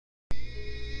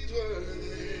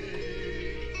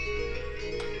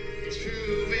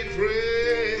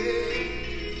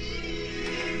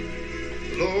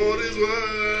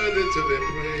to be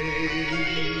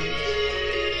praised.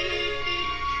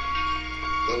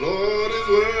 The Lord is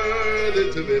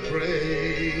worthy to be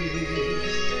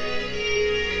praised.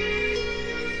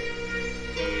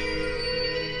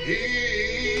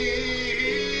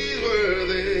 He's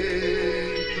worthy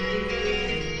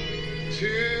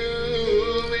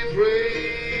to be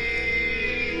praised.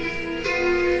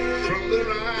 From the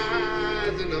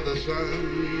rising of the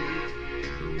sun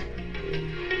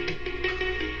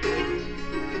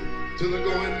to the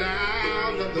going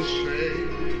down of the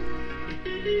same.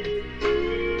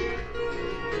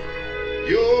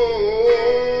 Your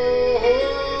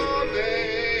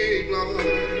name, Lord,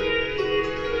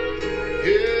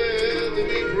 is to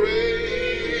be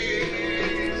praised.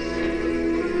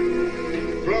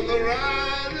 From the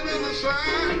rising of the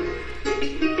sun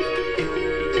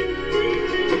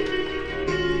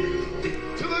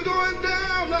to the going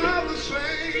down of the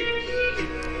same.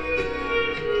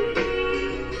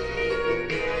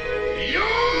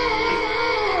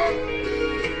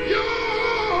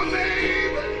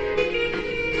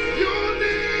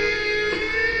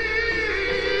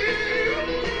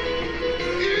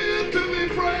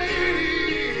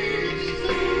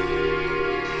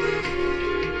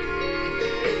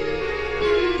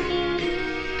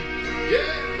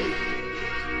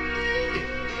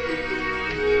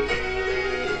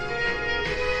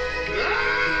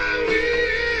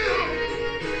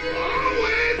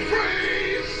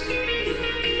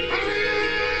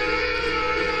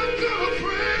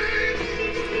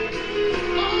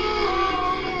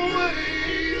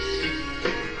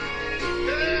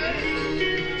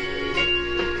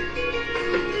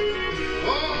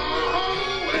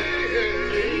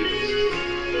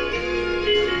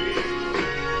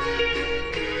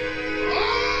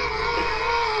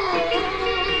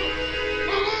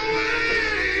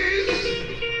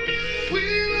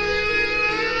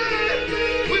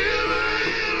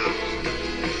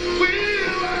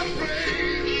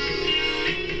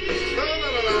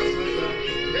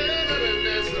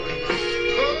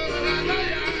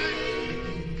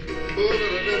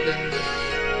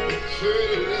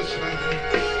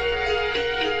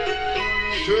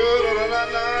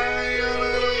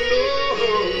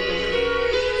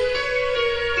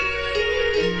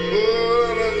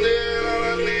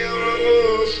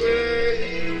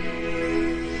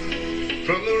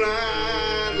 From the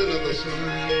rising of the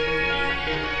sun,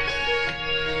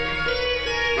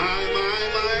 my,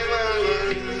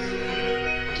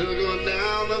 to the going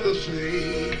down of the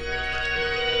sea.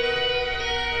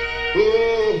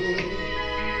 Oh,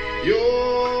 your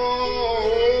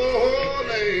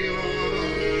name,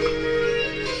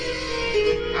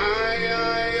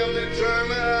 I am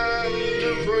determined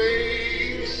to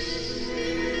praise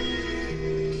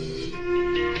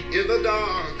in the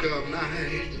dark of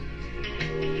night.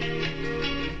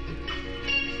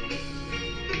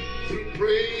 Through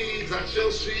praise I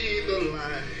shall see the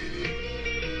light.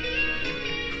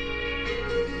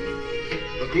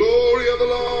 The glory of the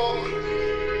Lord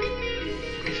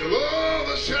shall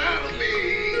overshadow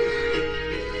me,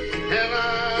 and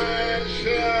I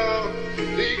shall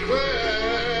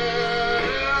declare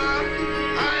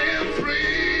I am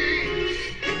free.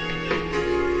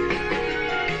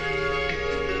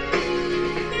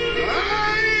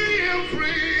 I am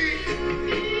free.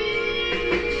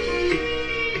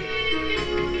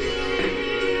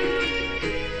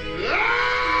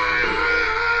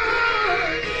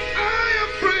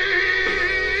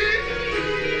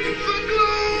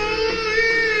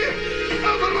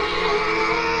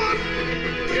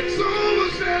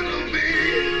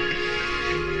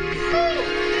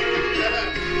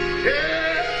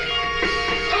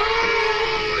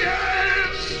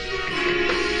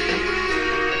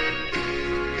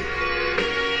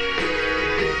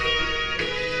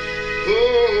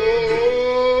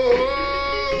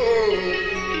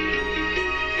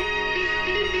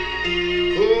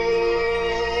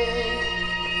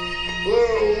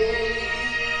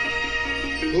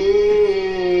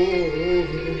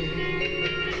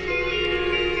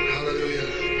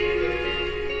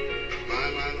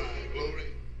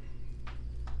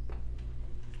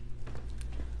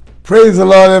 Praise the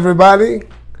Lord, everybody,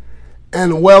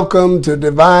 and welcome to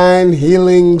Divine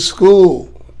Healing School.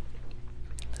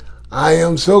 I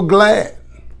am so glad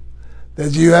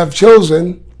that you have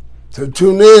chosen to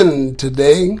tune in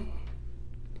today.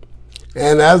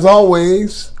 And as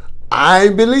always, I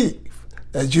believe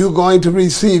that you're going to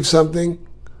receive something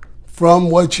from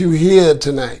what you hear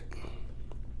tonight.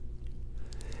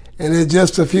 And in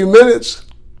just a few minutes,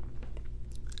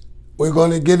 we're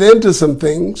going to get into some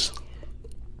things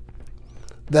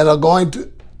that are going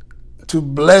to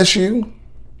bless you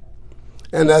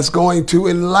and that's going to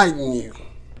enlighten you.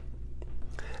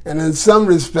 And in some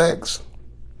respects,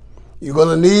 you're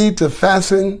going to need to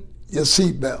fasten your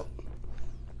seatbelt,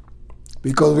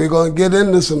 because we're going to get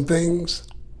into some things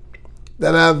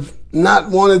that I've not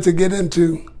wanted to get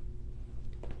into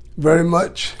very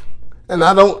much. And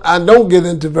I don't get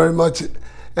into very much,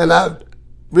 and I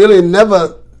really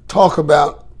never talk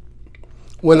about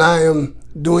when I am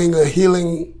doing a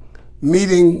healing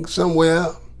meeting somewhere,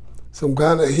 some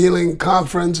kind of healing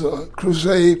conference or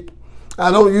crusade.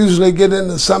 I don't usually get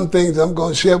into some things I'm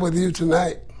going to share with you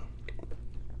tonight.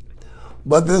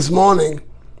 But this morning,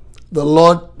 the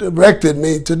Lord directed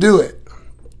me to do it,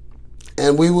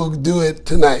 and we will do it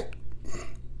tonight.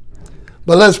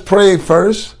 But let's pray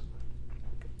first,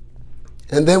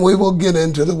 and then we will get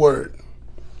into the Word.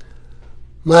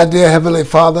 My dear Heavenly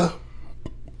Father,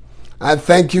 I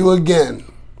thank you again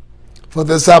for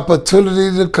this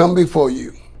opportunity to come before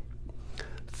you.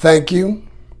 Thank you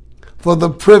for the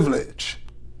privilege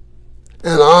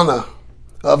and honor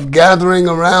of gathering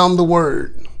around the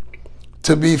Word,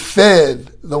 to be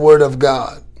fed the Word of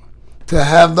God, to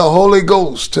have the Holy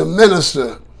Ghost to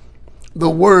minister the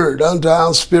Word unto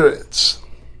our spirits.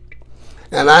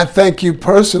 And I thank you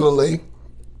personally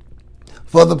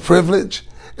for the privilege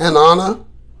and honor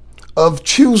of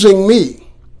choosing me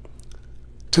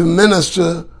to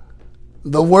minister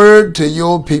the Word to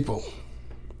your people.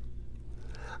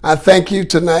 I thank you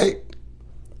tonight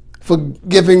for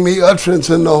giving me utterance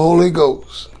in the Holy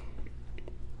Ghost.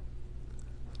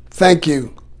 Thank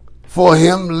you for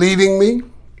Him leading me,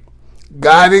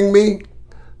 guiding me,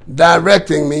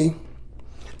 directing me,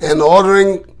 and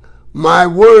ordering my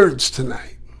words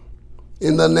tonight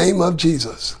in the name of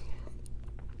Jesus.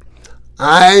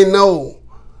 I know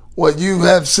what you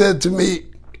have said to me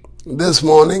this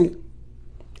morning,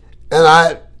 and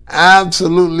I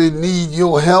absolutely need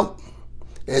your help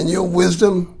and your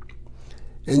wisdom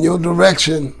and your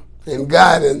direction and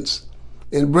guidance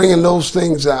in bringing those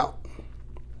things out.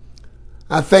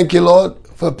 I thank you, Lord,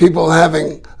 for people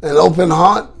having an open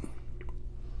heart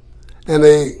and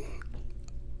a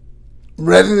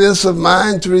readiness of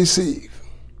mind to receive,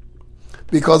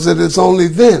 because it is only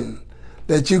then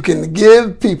that you can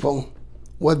give people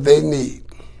what they need.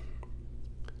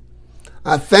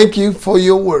 I thank you for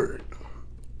your word.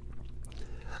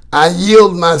 I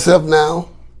yield myself now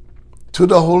to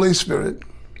the Holy Spirit,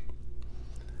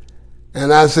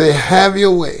 and I say, have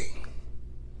your way.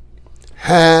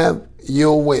 Have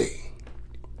your way.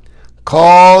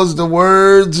 Cause the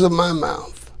words of my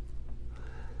mouth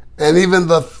and even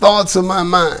the thoughts of my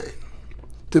mind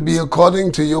to be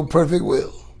according to your perfect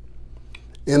will.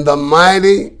 In the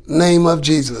mighty name of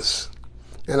Jesus.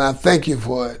 And I thank you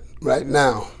for it right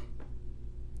now.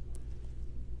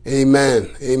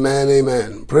 Amen. Amen.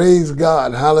 Amen. Praise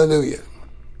God. Hallelujah.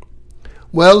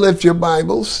 Well, lift your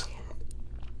Bibles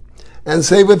and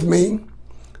say with me,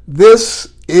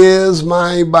 this is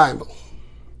my Bible.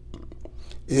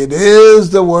 It is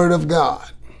the Word of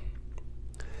God.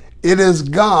 It is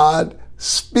God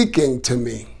speaking to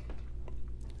me.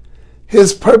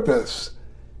 His purpose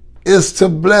is to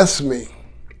bless me,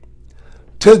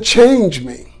 to change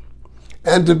me,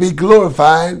 and to be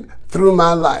glorified through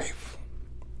my life.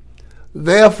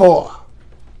 Therefore,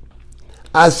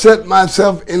 I set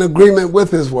myself in agreement with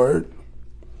His Word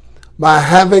by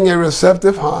having a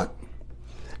receptive heart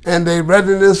and a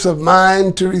readiness of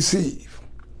mind to receive,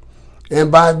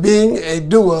 and by being a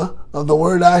doer of the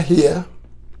word I hear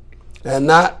and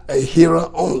not a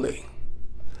hearer only.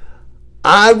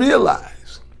 I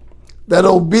realize that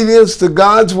obedience to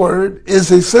God's word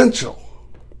is essential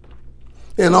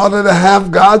in order to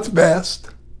have God's best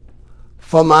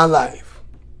for my life.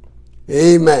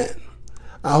 Amen.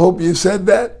 I hope you said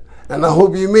that, and I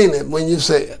hope you mean it when you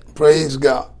say it. Praise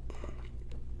God.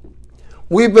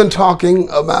 We've been talking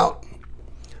about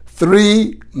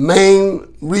 3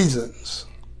 main reasons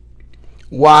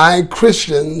why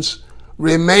Christians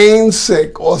remain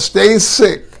sick or stay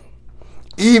sick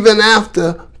even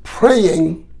after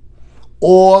praying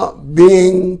or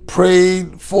being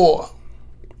prayed for.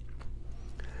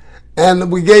 And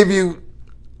we gave you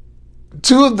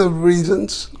 2 of the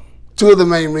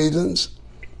main reasons,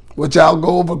 which I'll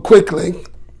go over quickly.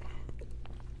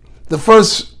 The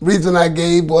first reason I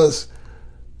gave was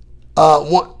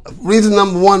reason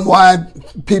number 1 why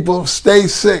people stay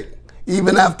sick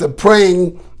even after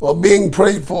praying or being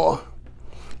prayed for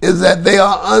is that they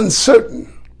are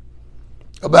uncertain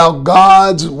about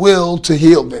God's will to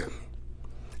heal them.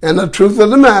 And the truth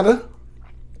of the matter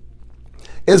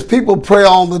is people pray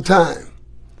all the time,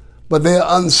 but they're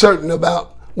uncertain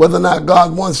about whether or not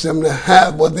God wants them to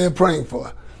have what they're praying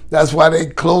for. That's why they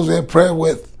close their prayer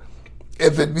with,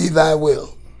 if it be thy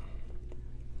will.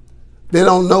 They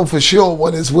don't know for sure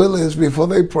what his will is before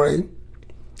they pray,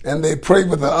 and they pray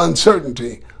with an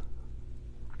uncertainty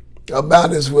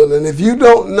about his will. And if you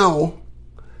don't know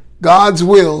God's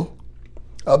will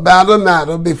about a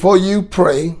matter before you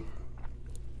pray,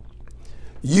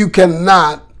 you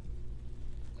cannot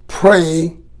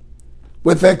pray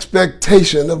with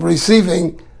expectation of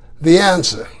receiving the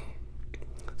answer.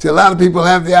 See, a lot of people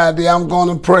have the idea, I'm going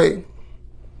to pray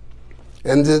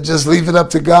and just leave it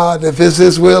up to God. If it's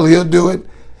his will, he'll do it.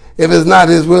 If it's not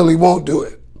his will, he won't do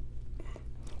it.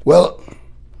 Well,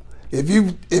 if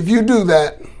you do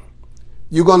that,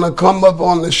 you're going to come up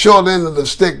on the short end of the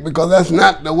stick, because that's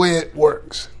not the way it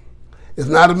works. It's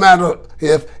not a matter of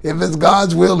if it's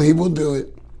God's will, he will do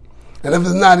it. And if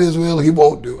it's not his will, he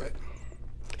won't do it.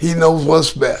 He knows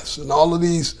what's best. And all of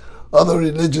these other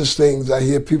religious things I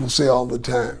hear people say all the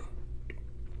time.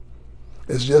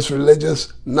 It's just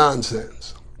religious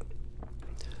nonsense.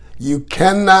 You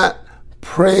cannot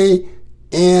pray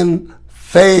in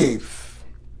faith.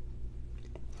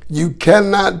 You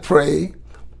cannot pray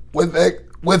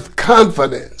with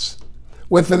confidence,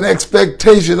 with an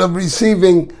expectation of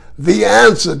receiving the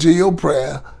answer to your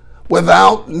prayer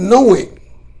without knowing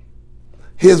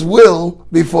his will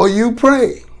before you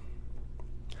pray.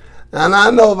 And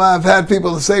I know I've had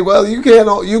people say, well, you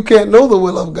can't know the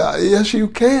will of God. Yes, you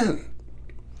can.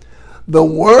 The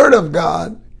Word of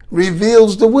God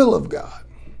reveals the will of God.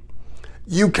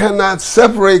 You cannot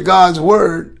separate God's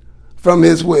Word from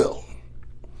his will.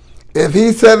 If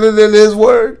he said it in his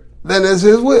Word, then it's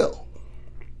his will.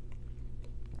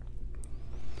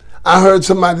 I've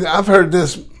heard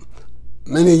this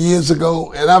many years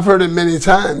ago, and I've heard it many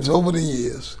times over the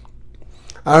years.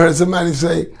 I heard somebody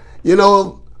say,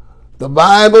 the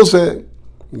Bible said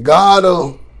God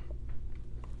will,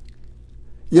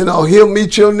 he'll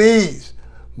meet your needs,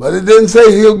 but it didn't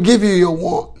say he'll give you your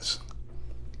wants.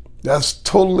 That's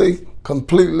totally,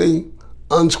 completely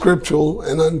unscriptural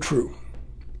and untrue.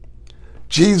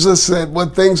 Jesus said,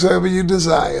 what things soever you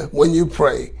desire when you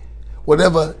pray,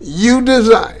 whatever you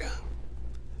desire.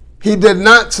 He did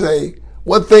not say,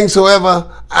 what things soever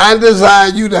I desire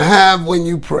you to have when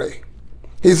you pray.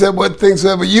 He said, what things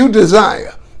soever you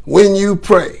desire when you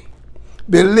pray,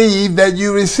 believe that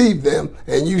you receive them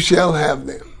and you shall have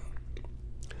them.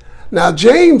 Now,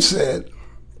 James said,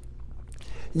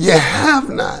 you have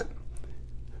not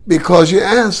because you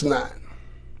ask not.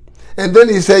 And then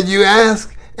he said, you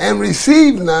ask and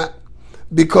receive not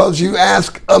because you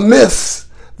ask amiss,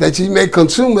 that ye may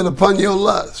consume it upon your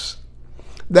lust.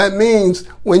 That means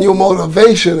when your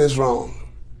motivation is wrong,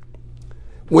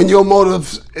 when your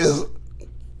motive is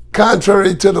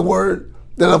contrary to the word,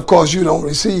 then of course you don't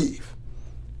receive.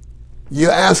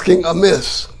 You're asking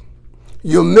amiss.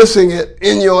 You're missing it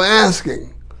in your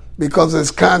asking because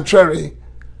it's contrary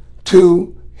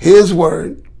to his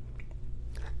word,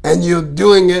 and you're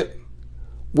doing it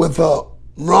with a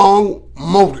wrong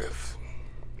motive.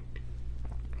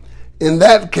 In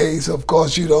that case, of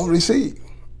course, you don't receive.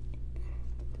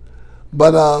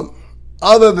 But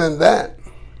other than that,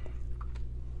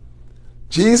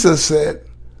 Jesus said,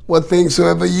 what things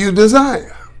soever you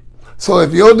desire. So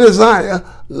if your desire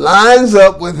lines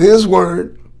up with his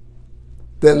word,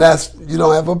 then you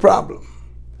don't have a problem.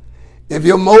 If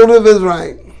your motive is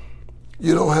right,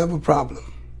 you don't have a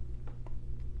problem.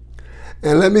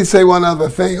 And let me say one other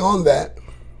thing on that.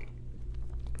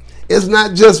 It's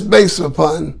not just based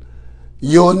upon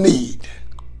your need.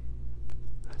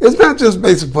 It's not just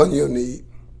based upon your need.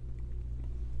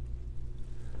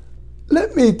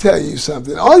 Let me tell you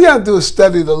something. All you have to do is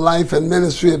study the life and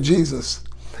ministry of Jesus,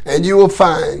 and you will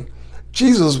find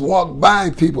Jesus walked by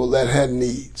people that had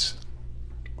needs.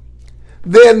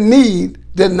 Their need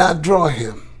did not draw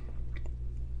him.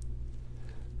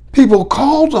 People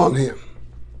called on him,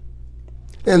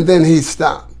 and then he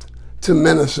stopped to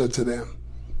minister to them.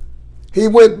 He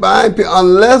went by,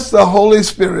 unless the Holy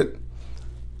Spirit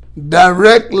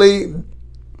directly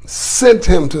sent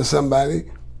him to somebody,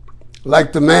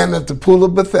 like the man at the pool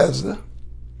of Bethesda.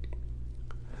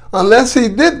 Unless he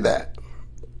did that,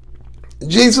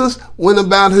 Jesus went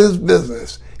about his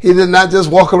business. He did not just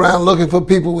walk around looking for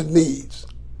people with needs.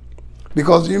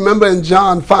 Because you remember in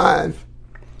John 5,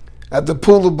 at the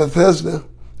pool of Bethesda,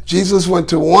 Jesus went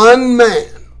to one man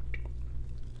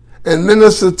and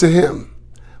ministered to him.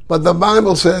 But the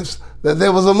Bible says that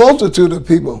there was a multitude of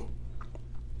people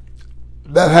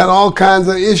that had all kinds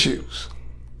of issues.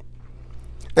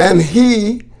 And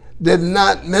he did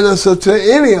not minister to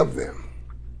any of them.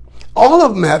 All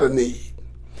of them had a need.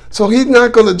 So he's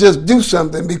not going to just do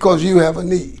something because you have a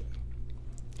need.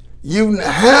 You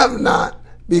have not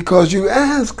because you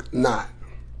ask not.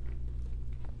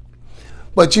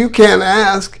 But you can't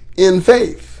ask in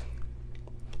faith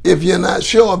if you're not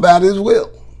sure about his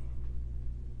will.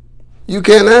 You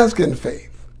can't ask in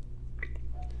faith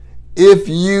if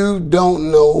you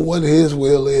don't know what his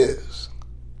will is.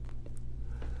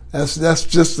 That's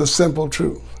just the simple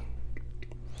truth.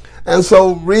 And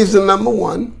so reason number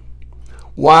one,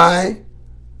 why,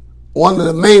 one of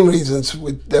the main reasons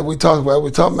that we talk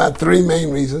about three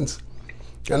main reasons.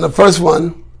 And the first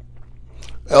one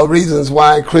are reasons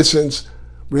why Christians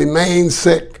remain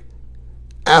sick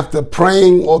after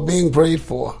praying or being prayed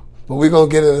for. But we're going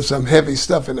to get into some heavy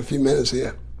stuff in a few minutes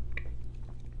here.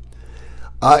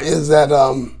 Is that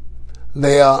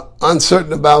they are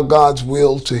uncertain about God's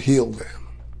will to heal them.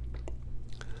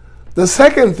 The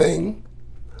second thing,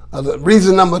 the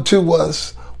reason number two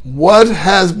was what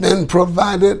has been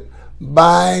provided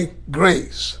by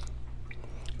grace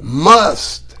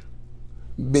must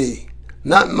be,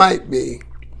 not might be,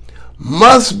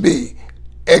 must be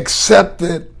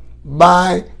accepted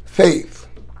by faith,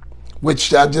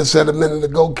 which I just said a minute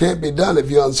ago can't be done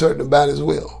if you're uncertain about his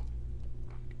will.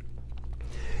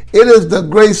 It is the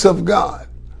grace of God.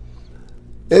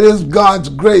 It is God's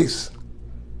grace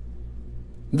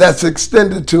that's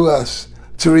extended to us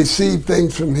to receive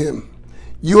things from him.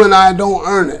 You and I don't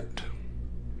earn it.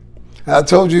 I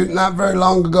told you not very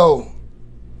long ago,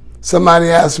 somebody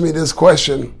asked me this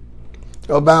question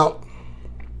about,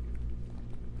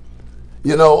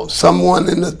 someone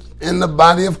in the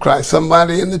body of Christ,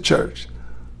 somebody in the church,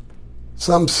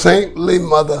 some saintly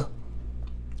mother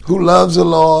who loves the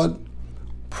Lord,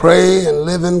 pray and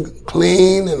living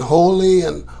clean and holy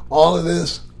and all of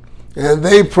this, and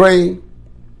they pray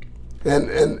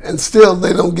and still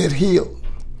they don't get healed.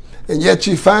 And yet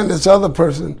you find this other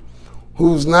person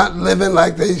who's not living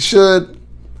like they should,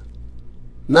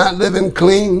 not living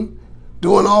clean,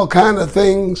 doing all kind of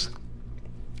things,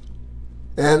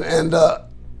 and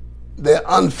they're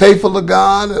unfaithful to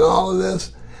God and all of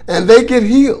this, and they get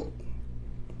healed.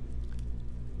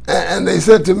 And they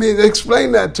said to me, they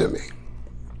explained that to me.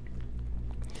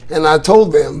 And I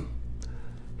told them,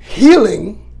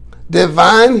 healing,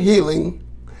 divine healing,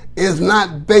 is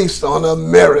not based on a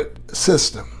merit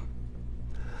system.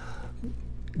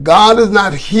 God is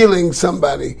not healing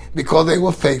somebody because they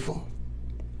were faithful,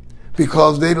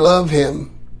 because they love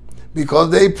him,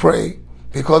 because they pray,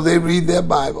 because they read their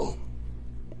Bible.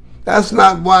 That's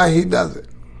not why he does it.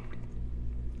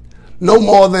 No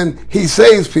more than he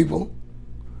saves people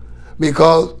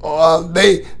because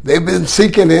they've been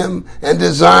seeking him and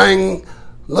desiring,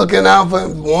 looking out for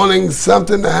him, wanting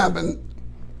something to happen.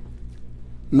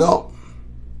 No,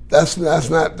 that's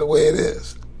not the way it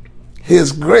is.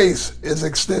 His grace is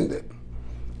extended.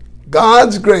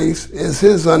 God's grace is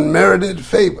his unmerited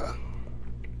favor.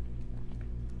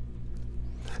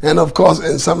 And of course,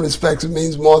 in some respects, it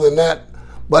means more than that.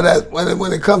 But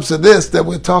when it comes to this that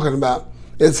we're talking about,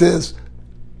 it's his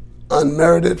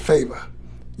unmerited favor.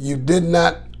 You did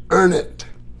not earn it.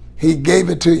 He gave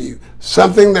it to you.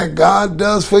 Something that God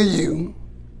does for you,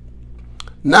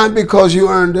 not because you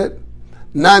earned it,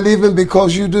 not even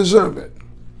because you deserve it,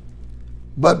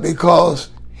 but because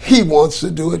he wants to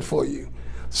do it for you.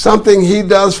 Something he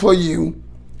does for you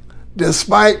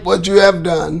despite what you have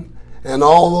done and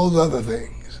all those other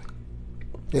things.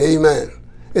 Amen.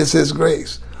 It's his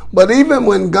grace. But even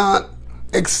when God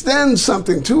extends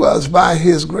something to us by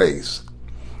his grace,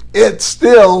 it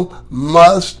still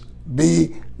must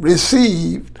be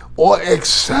received or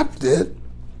accepted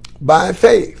by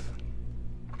faith.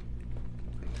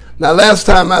 Now, last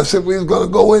time I said we were going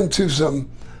to go into some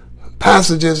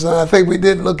passages, and I think we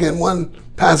did look in one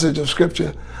passage of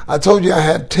Scripture. I told you I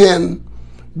had 10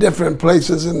 different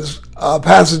places in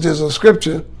passages of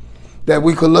Scripture that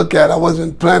we could look at. I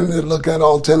wasn't planning to look at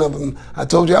all 10 of them. I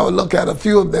told you I would look at a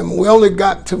few of them. We only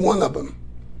got to one of them.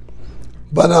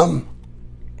 But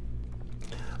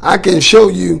I can show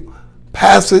you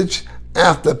passage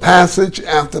after passage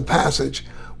after passage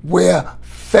where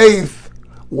faith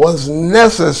was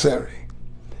necessary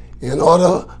in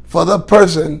order for the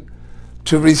person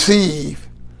to receive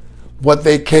what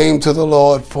they came to the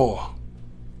Lord for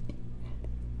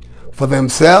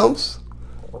themselves,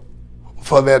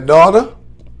 for their daughter,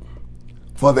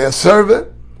 for their servant,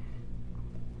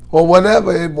 or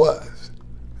whatever it was.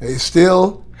 They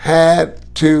still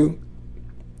had to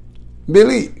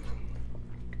believe.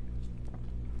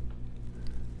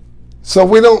 So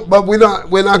we're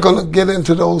not going to get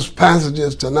into those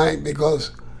passages tonight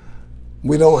because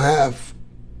we don't have,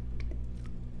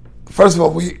 first of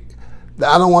all,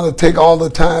 I don't want to take all the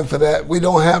time for that. We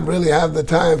don't really have the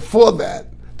time for that,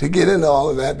 to get into all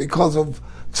of that because of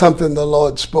something the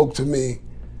Lord spoke to me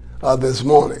this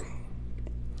morning.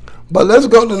 But let's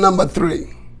go to number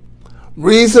 3.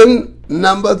 Reason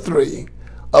number 3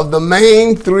 of the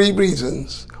main 3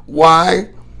 reasons why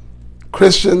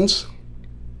Christians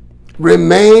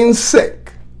remain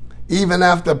sick even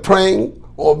after praying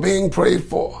or being prayed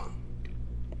for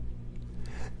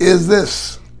is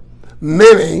this.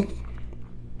 Many,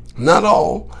 not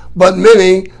all, but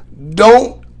many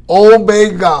don't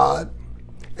obey God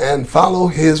and follow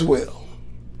His will.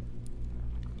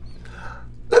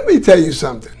 Let me tell you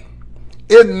something.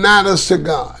 It matters to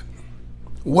God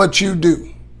what you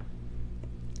do.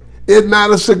 It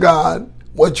matters to God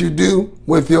what you do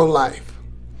with your life.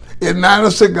 It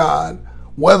matters to God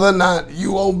whether or not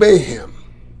you obey Him.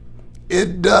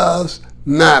 It does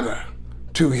matter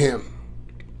to Him.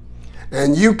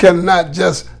 And you cannot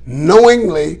just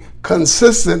knowingly,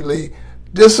 consistently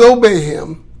disobey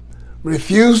Him,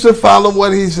 refuse to follow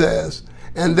what He says,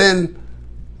 and then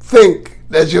think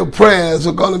that your prayers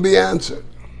are going to be answered.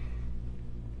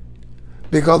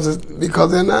 Because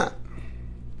they're not.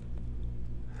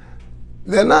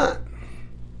 They're not.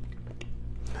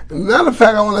 As a matter of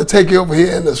fact, I want to take you over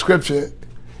here in the scripture,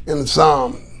 in the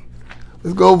Psalm.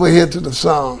 Let's go over here to the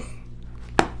Psalm.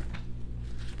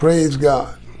 Praise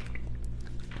God.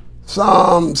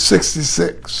 Psalm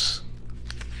 66.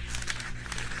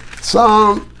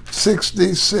 Psalm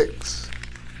 66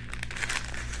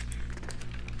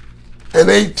 and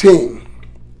 18.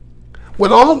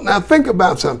 Now think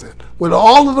about something. With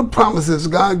all of the promises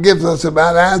God gives us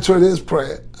about answering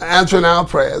our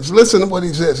prayers, listen to what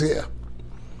He says here.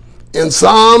 In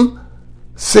Psalm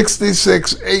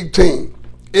 66:18,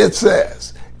 it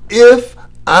says, "If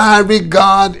I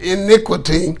regard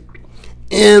iniquity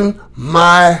in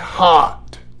my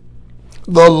heart,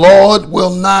 the Lord will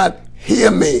not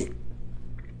hear me."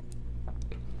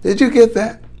 Did you get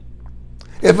that?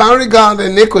 If I regard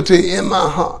iniquity in my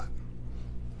heart,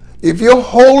 if you're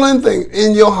holding things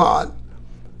in your heart,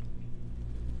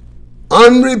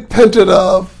 unrepented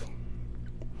of,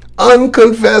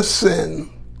 unconfessed sin,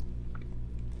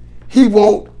 He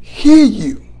won't hear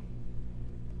you.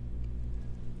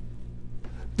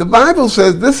 The Bible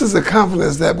says this is the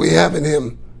confidence that we have in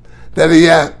Him, that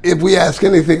if we ask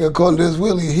anything according to His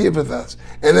will, He heareth us.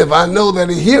 And if I know that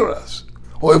He hears us,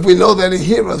 or if we know that He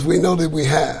hears us, we know that we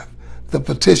have the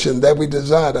petition that we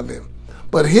desired of Him.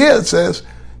 But here it says,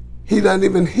 He doesn't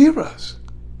even hear us.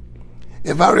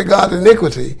 If I regard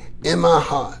iniquity in my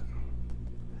heart,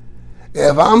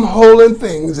 if I'm holding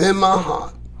things in my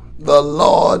heart, the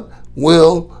Lord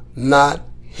will not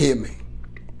hear me.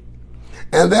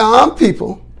 And there are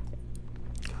people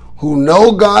who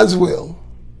know God's will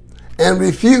and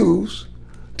refuse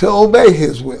to obey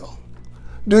His will.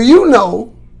 Do you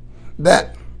know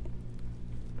that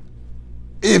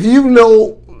if you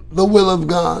know the will of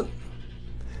God,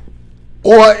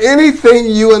 or anything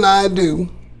you and I do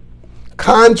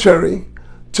contrary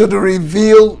to the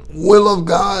revealed will of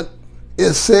God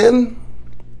is sin?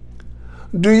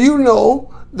 Do you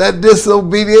know that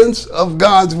disobedience of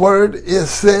God's word is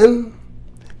sin?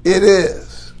 It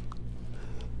is.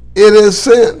 It is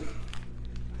sin.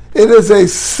 It is a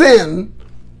sin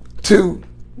to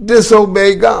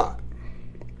disobey God.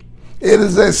 It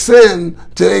is a sin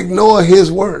to ignore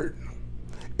His word.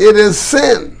 It is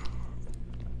sin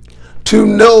to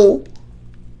know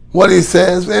what He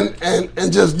says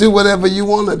and just do whatever you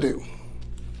want to do.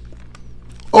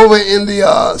 Over in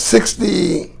the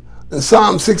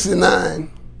Psalm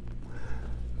 69,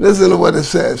 listen to what it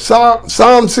says.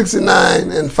 Psalm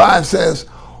 69 and 5 says,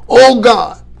 "O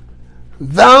God,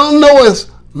 Thou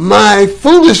knowest my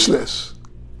foolishness,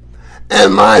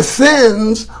 and my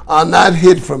sins are not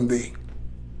hid from Thee."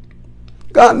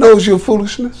 God knows your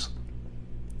foolishness,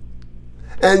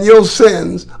 and your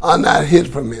sins are not hid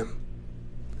from Him.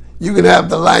 You can have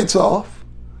the lights off,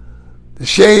 the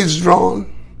shades drawn,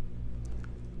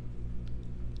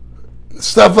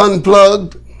 stuff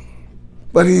unplugged,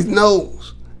 but He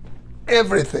knows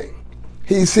everything.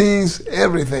 He sees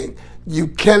everything. You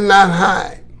cannot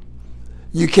hide.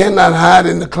 You cannot hide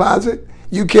in the closet.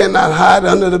 You cannot hide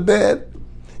under the bed.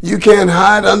 You can't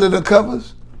hide under the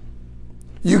covers.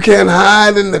 You can't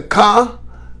hide in the car.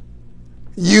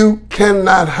 You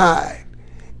cannot hide.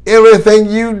 Everything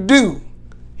you do,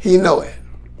 He knows it.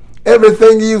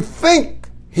 Everything you think,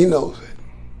 He knows it.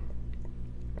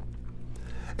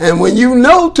 And when you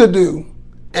know to do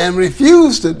and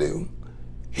refuse to do,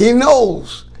 He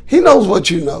knows. He knows what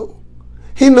you know.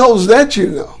 He knows that you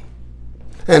know.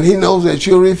 And He knows that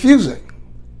you're refusing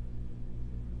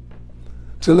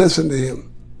to listen to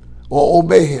Him or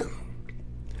obey Him.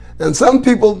 And some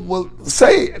people will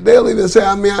say, they'll even say,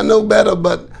 I mean, I know better,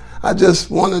 but I just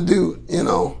want to do, I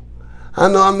know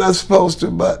I'm not supposed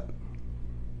to, but.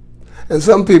 And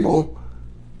some people,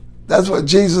 that's what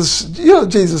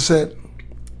Jesus said,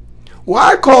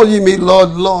 why call ye me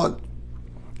Lord, Lord,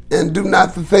 and do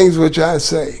not the things which I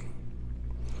say?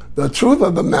 The truth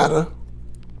of the matter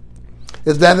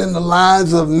is that in the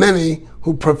lives of many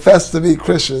who profess to be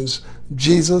Christians,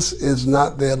 Jesus is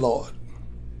not their Lord.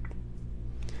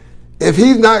 If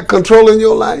he's not controlling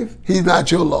your life, he's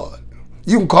not your Lord.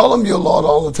 You can call him your Lord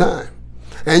all the time.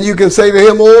 And you can say to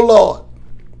him, oh Lord.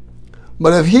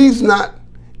 But if he's not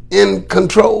in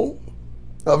control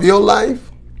of your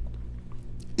life,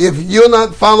 if you're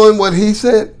not following what he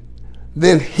said,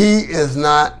 then he is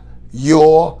not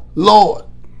your Lord.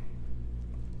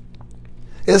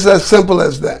 It's as simple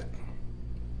as that.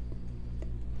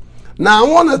 Now, I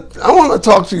want to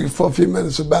talk to you for a few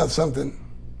minutes about something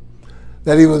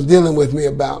that he was dealing with me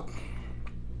about.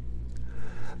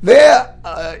 There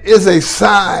is a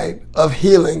side of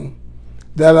healing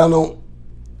that I don't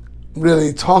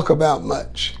really talk about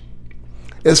much,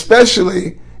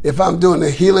 especially if I'm doing a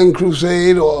healing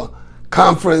crusade or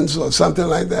conference or something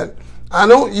like that. I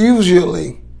don't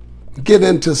usually get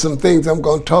into some things I'm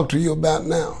going to talk to you about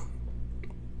now.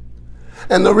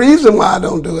 And the reason why I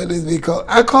don't do it is because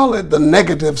I call it the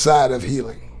negative side of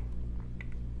healing.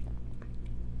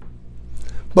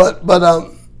 But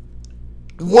the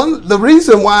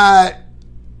reason why,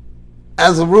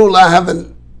 as a rule, I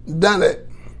haven't done it,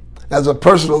 as a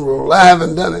personal rule, I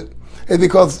haven't done it, is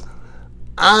because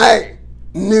I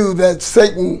knew that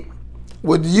Satan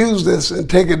would use this and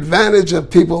take advantage of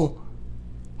people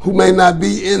who may not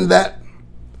be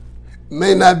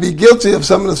guilty of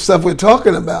some of the stuff we're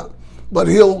talking about, but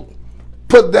he'll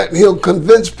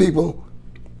convince people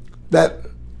that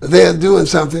they're doing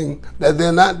something that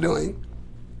they're not doing.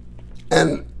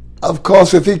 And of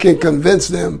course, if he can convince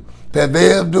them that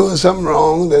they're doing something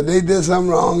wrong, that they did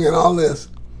something wrong and all this,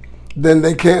 then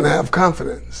they can't have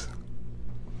confidence.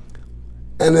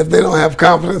 And if they don't have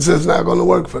confidence, it's not going to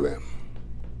work for them.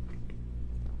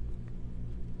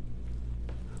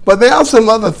 But there are some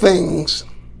other things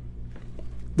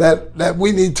that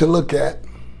we need to look at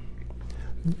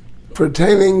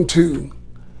pertaining to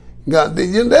God.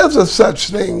 There's a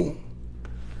such thing.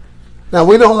 Now,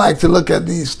 we don't like to look at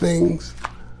these things,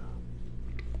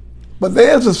 but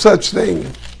there's a such thing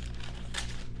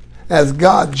as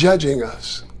God judging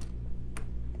us.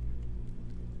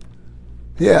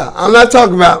 Yeah, I'm not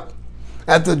talking about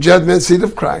at the judgment seat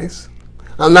of Christ.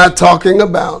 I'm not talking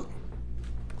about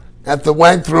at the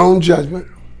white throne judgment.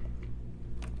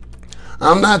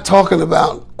 I'm not talking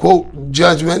about, quote,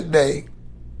 judgment day.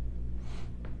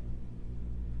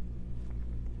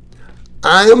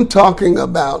 I am talking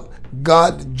about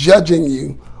God judging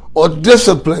you or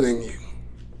disciplining you.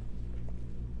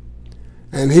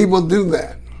 And he will do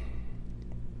that.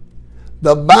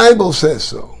 The Bible says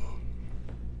so.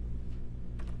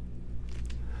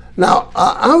 Now,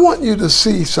 I want you to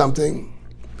see something.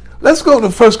 Let's go to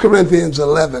 1 Corinthians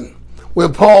 11, where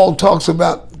Paul talks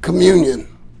about communion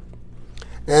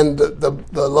and the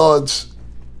Lord's,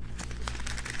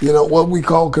 what we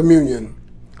call communion,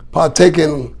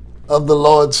 partaking of the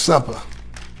Lord's Supper.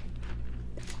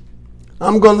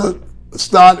 I'm going to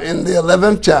start in the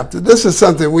 11th chapter. This is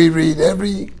something we read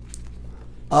every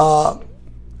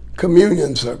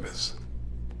communion service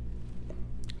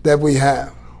that we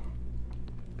have.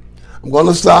 I'm going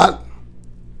to start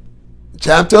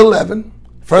chapter 11,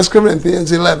 1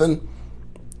 Corinthians 11.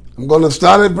 I'm going to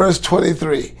start at verse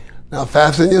 23. Now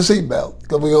fasten your seatbelt,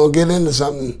 because we're going to get into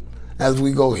something as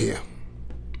we go here.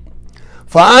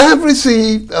 For I have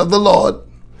received of the Lord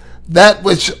that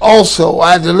which also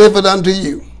I delivered unto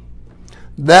you,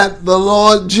 that the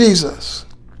Lord Jesus,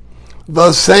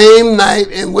 the same night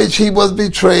in which he was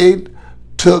betrayed,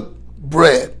 took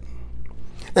bread.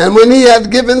 And when he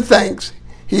had given thanks,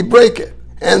 he brake it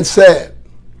and said,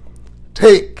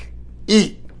 Take,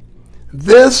 eat.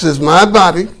 This is my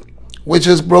body, which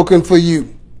is broken for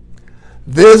you.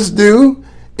 This do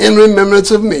in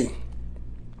remembrance of me.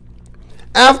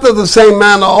 After the same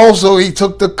manner also he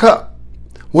took the cup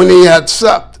when he had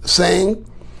supped, saying,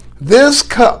 This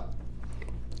cup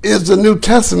is the New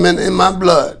Testament in my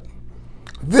blood.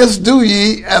 This do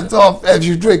ye as oft as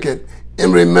you drink it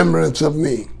in remembrance of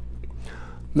me.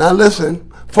 Now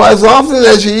listen, for as often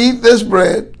as ye eat this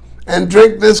bread and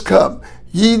drink this cup,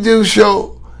 ye do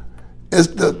show,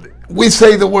 we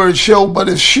say the word show, but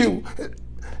it's shew,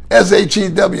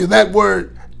 S-H-E-W. That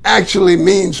word actually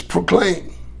means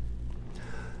proclaim.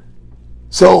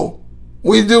 So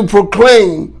we do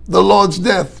proclaim the Lord's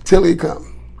death till he come.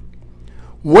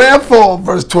 Wherefore,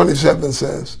 verse 27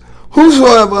 says,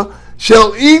 whosoever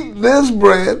shall eat this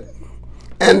bread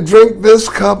and drink this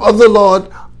cup of the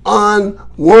Lord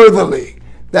unworthily.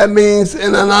 That means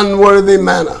in an unworthy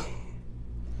manner.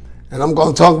 And I'm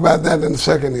going to talk about that in a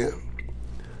second here.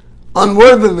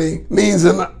 Unworthily means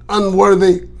in an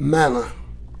unworthy manner.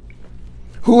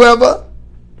 Whoever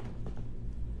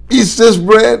eats this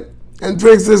bread and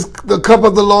drinks the cup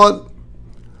of the Lord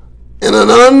in an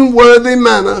unworthy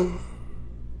manner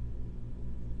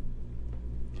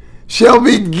shall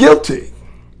be guilty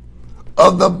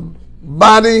of the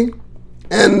body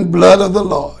and blood of the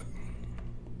Lord.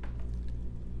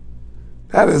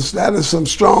 That is some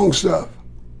strong stuff.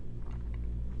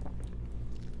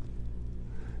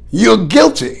 You're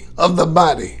guilty of the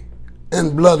body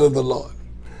and blood of the Lord.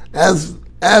 As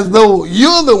though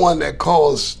you're the one that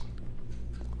caused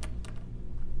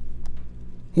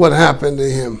what happened to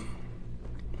him.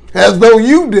 As though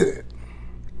you did it.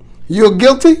 You're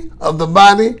guilty of the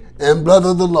body and blood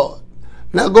of the Lord.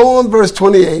 Now go on verse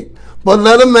 28. But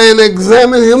let a man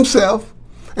examine himself,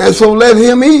 and so let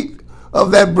him eat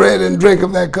of that bread and drink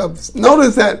of that cup.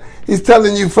 Notice that he's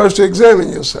telling you first to examine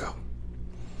yourself,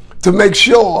 to make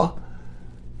sure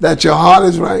that your heart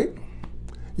is right,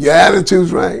 your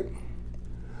attitude's right,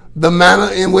 the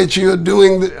manner in which you're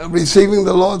receiving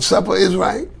the Lord's Supper is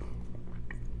right.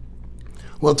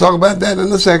 We'll talk about that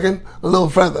in a second, a little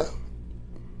further.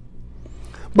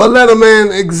 But let a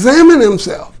man examine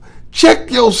himself.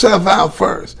 Check yourself out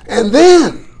first. And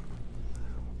then,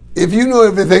 if you know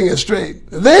everything is straight,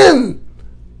 then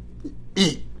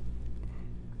eat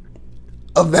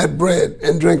of that bread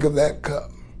and drink of that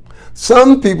cup.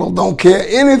 Some people don't care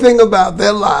anything about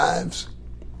their lives,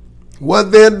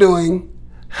 what they're doing,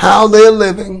 how they're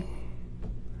living,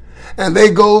 and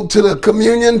they go to the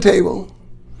communion table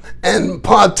and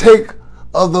partake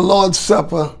of the Lord's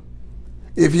Supper.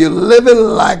 If you're living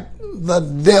like the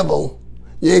devil,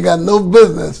 you ain't got no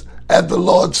business at the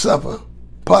Lord's Supper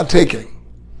partaking,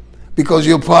 because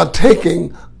you're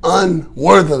partaking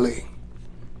unworthily.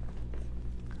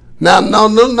 Now,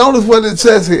 notice what it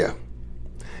says here.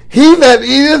 He that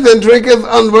eateth and drinketh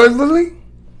unworthily,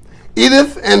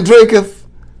 eateth and drinketh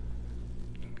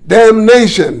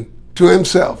damnation to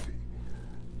himself.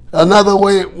 Another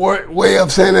way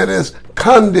of saying it is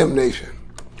condemnation.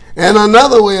 And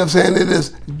another way of saying it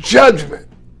is judgment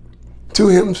to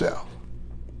himself.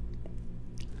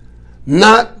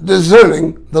 Not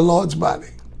discerning the Lord's body.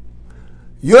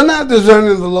 You're not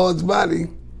discerning the Lord's body.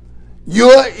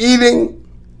 You're eating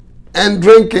and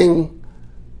drinking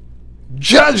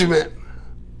judgment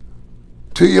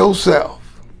to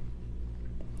yourself.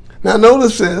 Now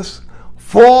notice this.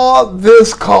 For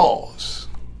this cause.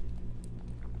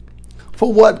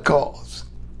 For what cause?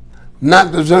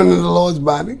 Not discerning the Lord's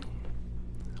body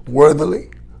worthily.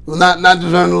 Not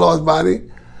discerning the Lord's body.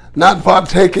 Not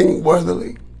partaking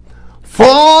worthily.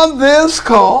 For this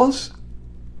cause,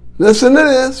 listen to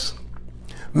this,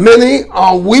 many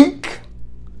are weak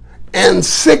and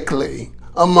sickly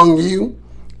among you,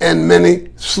 and many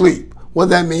sleep. What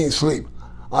that means, sleep,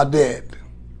 are dead.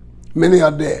 Many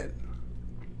are dead.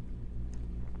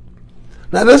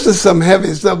 Now this is some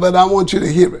heavy stuff, but I want you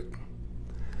to hear it.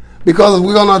 Because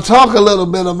we're going to talk a little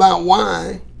bit about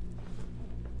why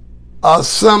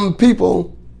some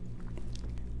people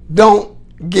don't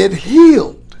get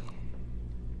healed.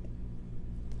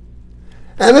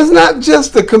 And it's not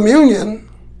just the communion,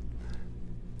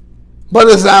 but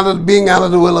it's being out of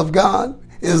the will of God.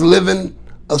 It's living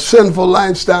a sinful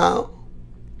lifestyle.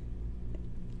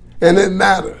 And it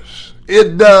matters.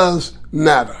 It does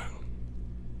matter.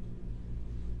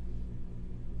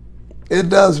 It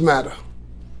does matter.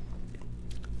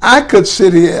 I could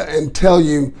sit here and tell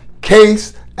you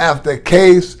case after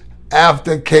case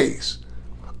after case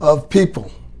of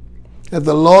people that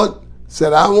the Lord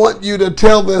said, I want you to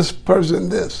tell this person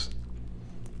this.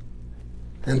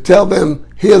 And tell them,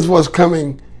 here's what's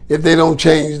coming if they don't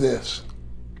change this.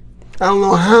 I don't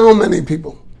know how many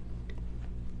people.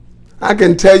 I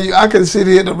can tell you, I can sit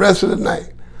here the rest of the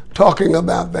night talking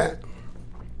about that.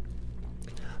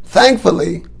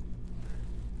 Thankfully,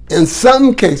 in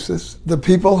some cases, the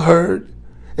people heard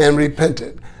and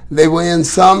repented. They were in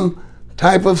some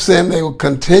type of sin they were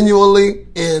continually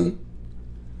in,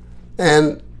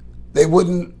 and they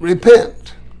wouldn't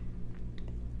repent.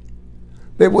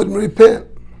 They wouldn't repent.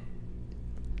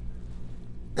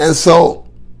 And so,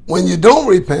 when you don't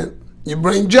repent, you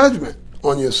bring judgment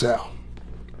on yourself.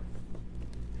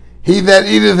 He that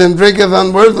eateth and drinketh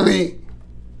unworthily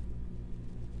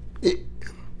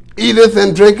eateth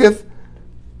and drinketh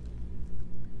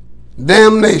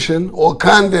damnation or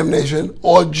condemnation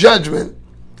or judgment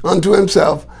unto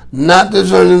himself, not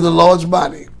discerning the Lord's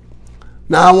body.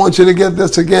 Now I want you to get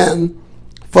this again.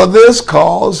 For this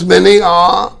cause many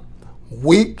are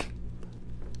weak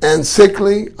and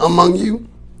sickly among you,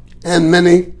 and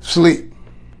many sleep.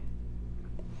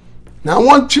 Now I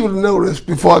want you to notice,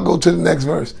 before I go to the next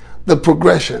verse, the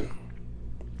progression.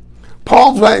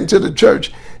 Paul's writing to the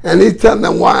church, and he's telling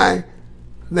them why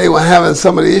they were having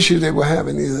some of the issues they were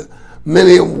having.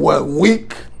 Many were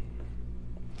weak,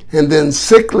 and then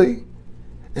sickly,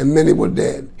 and many were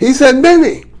dead. He said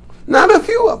many, not a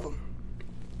few of them.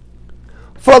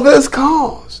 For this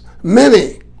cause,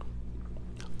 many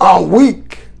are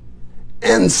weak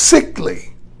and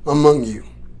sickly among you,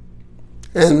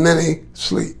 and many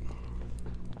sleep.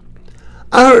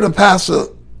 I heard a pastor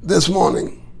this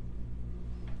morning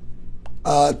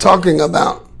talking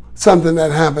about something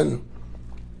that happened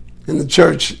in his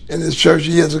church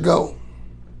years ago,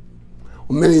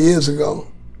 or many years ago.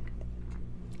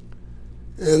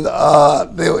 And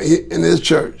they were in his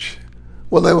church.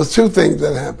 Well, there was two things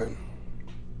that happened.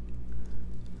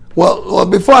 Well,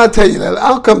 before I tell you that,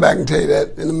 I'll come back and tell you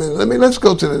that in a minute. Let's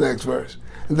go to the next verse,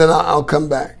 and then I'll come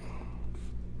back.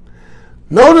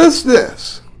 Notice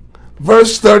this,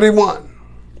 verse 31.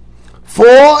 For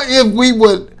if we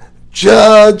would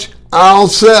judge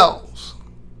ourselves,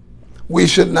 we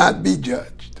should not be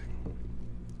judged.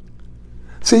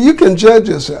 See, you can judge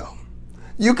yourself.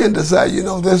 You can decide,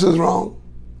 this is wrong.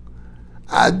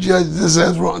 I judge this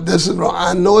as wrong. This is wrong.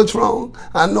 I know it's wrong.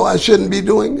 I know I shouldn't be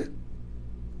doing it.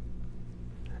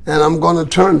 And I'm going to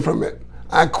turn from it.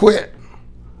 I quit.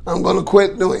 I'm going to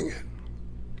quit doing it.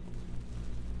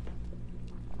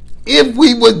 If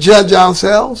we would judge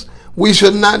ourselves, we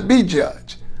should not be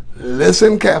judged.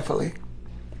 Listen carefully.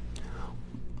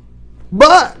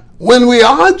 But when we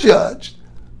are judged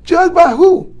by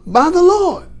who? By the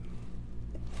Lord.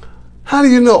 How do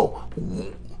you know?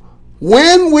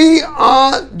 When we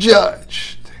are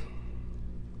judged,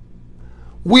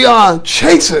 we are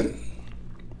chastened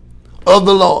of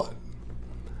the Lord,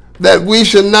 that we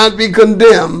should not be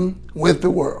condemned with the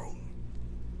world.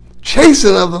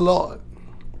 Chastened of the Lord.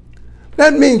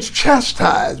 That means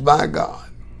chastised by God.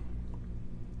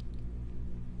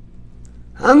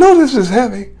 I know this is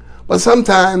heavy, but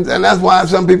sometimes, and that's why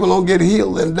some people don't get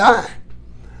healed and die.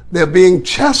 They're being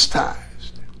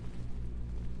chastised.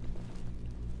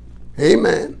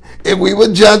 Amen. If we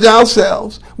would judge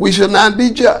ourselves, we should not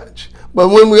be judged. But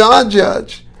when we are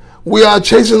judged, we are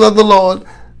chastened of the Lord,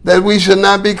 that we should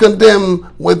not be condemned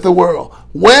with the world.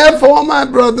 Wherefore, my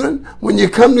brethren, when you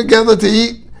come together to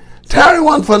eat, tarry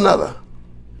one for another.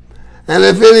 And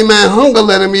if any man hunger,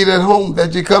 let him eat at home,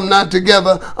 that ye come not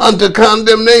together unto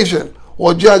condemnation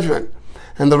or judgment.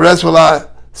 And the rest will I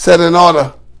set in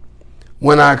order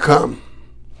when I come.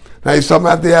 Now he's talking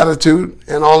about the attitude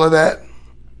and all of that,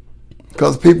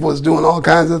 because people was doing all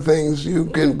kinds of things. You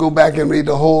can go back and read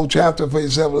the whole chapter for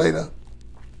yourself later.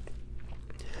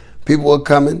 People were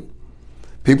coming.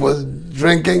 People were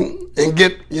drinking and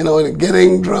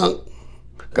getting drunk,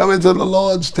 coming to the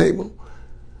Lord's table.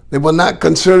 They were not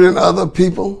considering other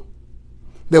people.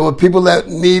 There were people that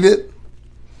needed,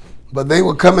 but they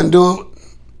were coming doing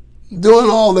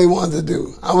all they wanted to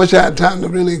do. I wish I had time to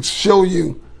really show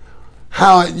you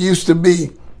how it used to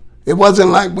be. It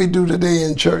wasn't like we do today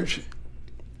in church.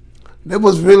 It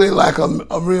was really like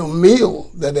a real meal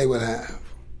that they would have.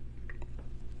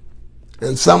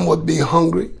 And some would be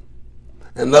hungry,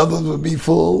 and others would be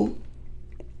full,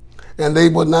 and they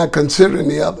would not consider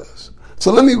the others.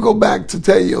 So let me go back to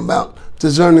tell you about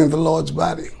discerning the Lord's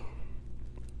body.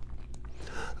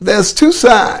 There's two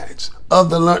sides of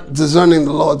discerning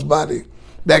the Lord's body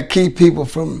that keep people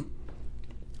from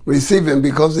receiving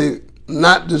because they're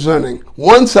not discerning.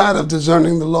 One side of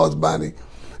discerning the Lord's body,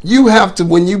 you have to,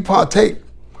 when you partake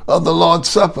of the Lord's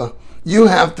Supper, you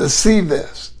have to see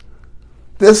this.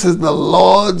 This is the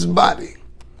Lord's body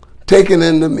taken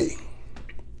into me.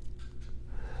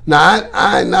 Now,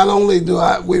 I not only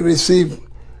we receive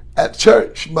at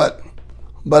church, but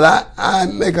I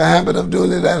make a habit of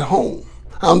doing it at home.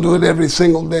 I don't do it every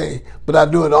single day, but I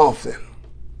do it often.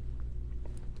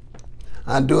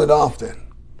 I do it often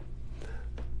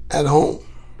at home.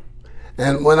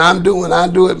 And when I do it,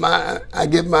 I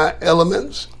get my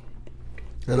elements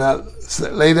and I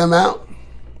lay them out.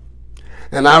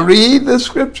 And I read the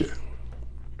scripture.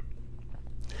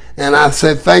 And I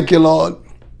say, thank you, Lord,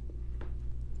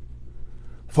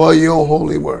 for your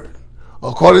holy word.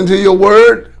 According to your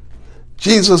word,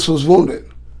 Jesus was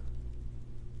wounded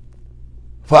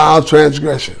for our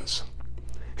transgressions.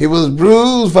 He was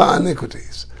bruised for our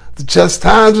iniquities. The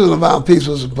chastisement of our peace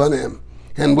was upon him.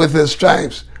 And with his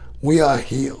stripes, we are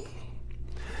healed.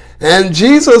 And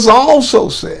Jesus also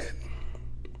said,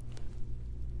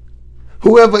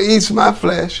 whoever eats my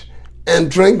flesh and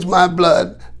drinks my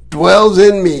blood dwells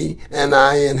in me and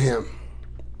I in him.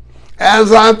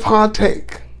 As I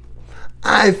partake,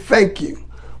 I thank you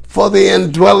for the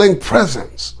indwelling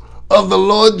presence of the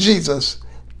Lord Jesus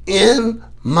in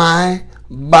my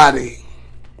body.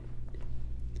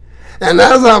 And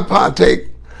as I partake,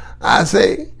 I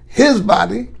say, his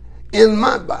body in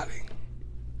my body.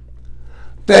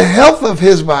 The health of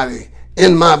his body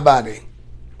in my body.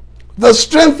 The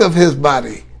strength of his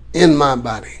body in my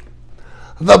body.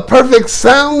 The perfect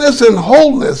soundness and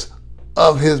wholeness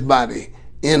of his body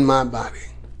in my body.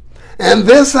 And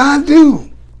this I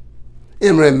do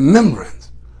in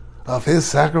remembrance of his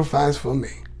sacrifice for me.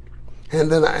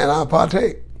 And then I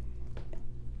partake.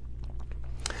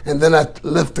 And then I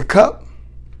lift the cup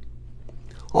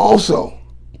also.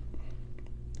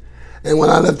 And when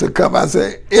I lift the cup, I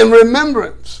say, in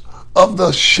remembrance of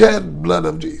the shed blood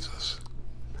of Jesus.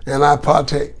 And I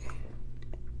partake.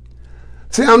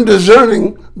 See, I'm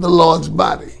discerning the Lord's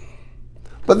body.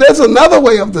 But there's another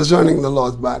way of discerning the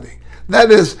Lord's body.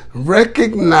 That is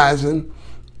recognizing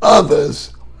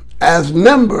others as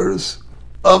members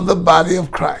of the body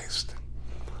of Christ.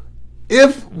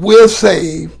 If we're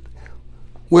saved,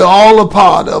 we're all a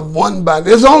part of one body.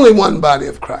 There's only one body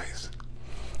of Christ.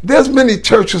 There's many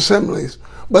church assemblies,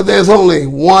 but there's only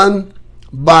one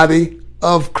body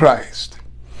of Christ.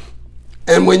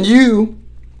 And when you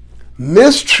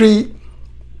mistreat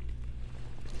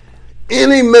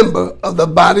any member of the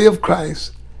body of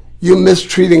Christ, you're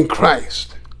mistreating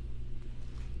Christ.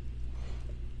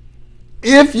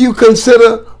 If you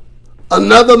consider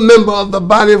another member of the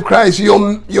body of Christ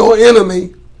your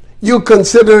enemy, you're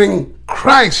considering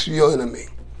Christ your enemy.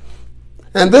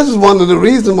 And this is one of the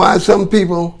reasons why some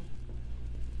people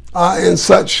are in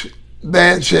such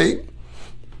bad shape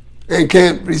and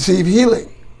can't receive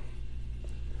healing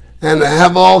and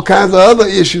have all kinds of other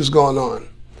issues going on.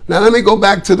 Now let me go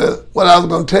back to what I was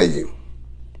going to tell you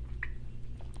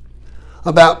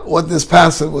about what this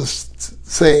pastor was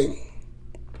saying.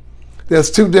 There's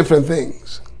two different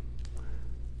things.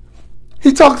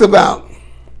 He talked about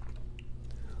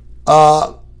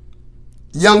a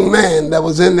young man that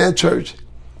was in their church.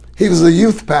 He was a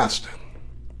youth pastor.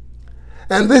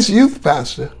 And this youth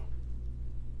pastor,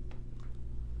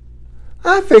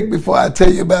 I think before I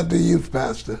tell you about the youth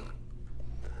pastor,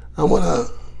 I want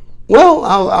to,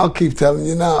 I'll keep telling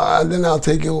you now, and then I'll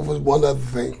take you over one other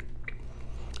thing.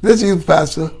 This youth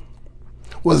pastor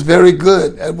was very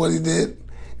good at what he did.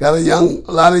 Got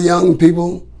a lot of young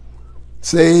people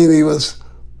saying he was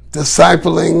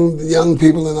discipling the young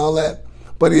people and all that,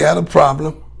 but he had a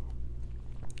problem.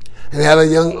 And he had a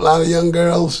lot of young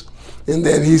girls, and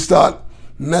then he started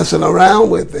messing around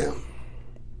with them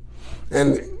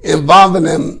and involving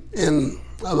them in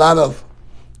a lot of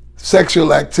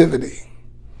sexual activity.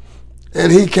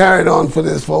 And he carried on for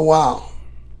this for a while.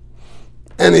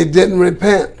 And he didn't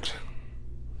repent.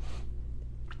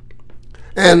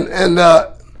 And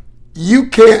you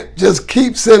can't just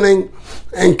keep sinning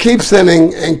and keep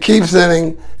sinning and keep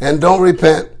sinning and don't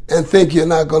repent and think you're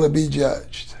not going to be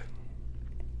judged.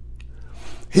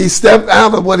 He stepped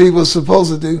out of what he was supposed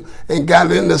to do and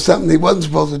got into something he wasn't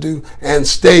supposed to do and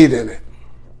stayed in it.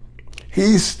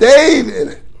 He stayed in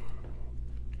it.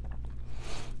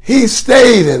 He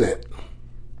stayed in it.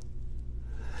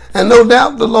 And no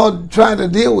doubt the Lord tried to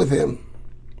deal with him.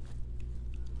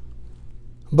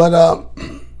 But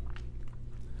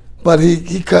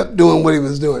he kept doing what he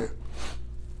was doing.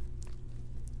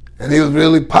 And he was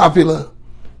really popular.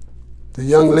 The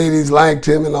young ladies liked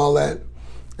him and all that.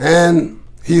 And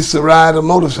he used to ride a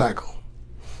motorcycle.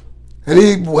 And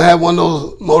he had one of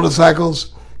those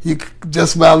motorcycles, you could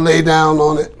just about lay down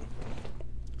on it.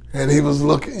 And he was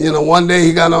looking, one day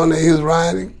he got on there, he was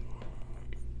riding.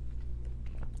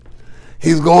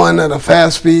 He's going at a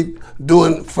fast speed,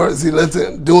 doing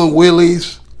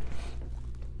wheelies,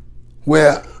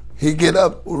 where he get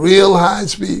up real high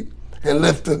speed and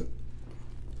lift the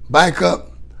bike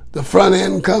up. The front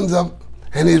end comes up,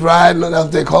 and he's riding, that's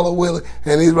what they call a wheelie,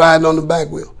 and he's riding on the back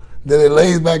wheel. Then it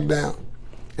lays back down.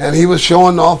 And he was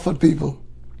showing off for people.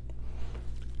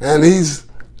 And he's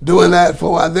doing that for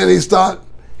a while. Then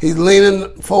he's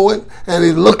leaning forward, and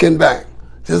he's looking back.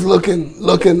 Just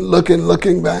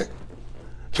looking back.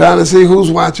 Trying to see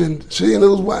who's watching, seeing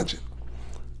who's watching.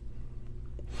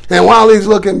 And while he's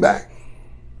looking back,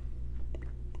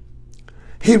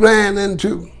 he ran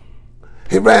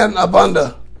up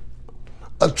under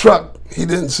a truck he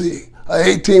didn't see, an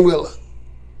 18-wheeler,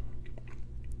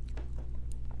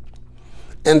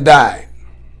 and died.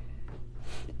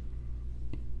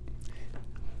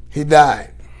 he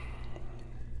died.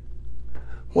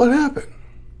 What happened?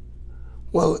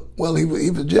 Well, he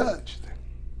was judged.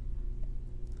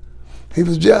 He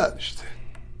was judged.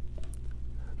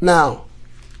 Now,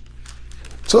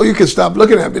 so you can stop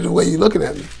looking at me the way you're looking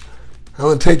at me. I'm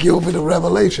going to take you over to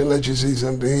Revelation, let you see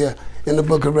something here in the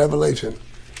book of Revelation.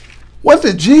 What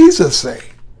did Jesus say?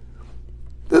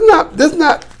 This is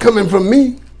not coming from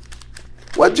me.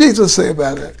 What did Jesus say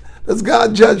about it? Does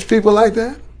God judge people like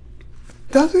that?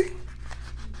 Does he?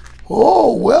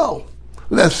 Oh, well,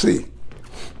 let's see.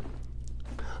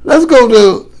 Let's go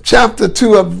to chapter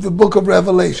 2 of the book of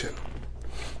Revelation.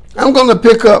 I'm going to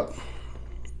pick up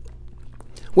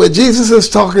where Jesus is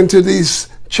talking to these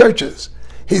churches.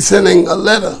 He's sending a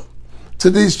letter to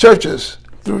these churches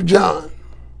through John.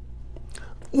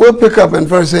 We'll pick up in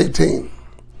verse 18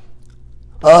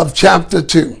 of chapter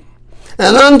 2.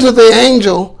 And unto the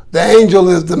angel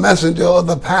is the messenger or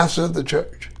the pastor of the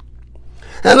church.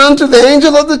 And unto the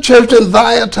angel of the church in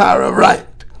Thyatira write,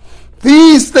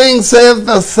 these things saith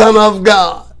the Son of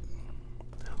God.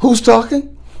 Who's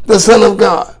talking? The Son of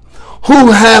God,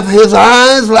 who hath his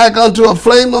eyes like unto a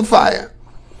flame of fire,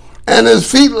 and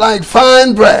his feet like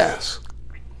fine brass.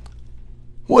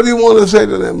 What do you want to say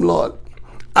to them, Lord?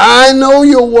 I know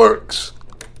your works,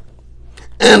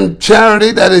 and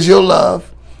charity, that is your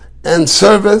love, and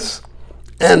service,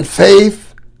 and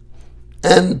faith,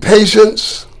 and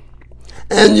patience,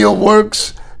 and your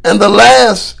works, and the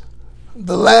last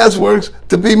works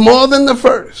to be more than the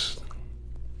first.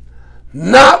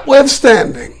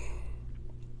 Notwithstanding.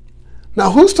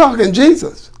 Now, who's talking?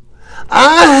 Jesus.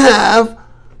 I have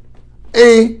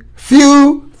a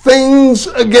few things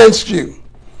against you.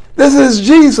 This is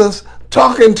Jesus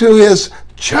talking to his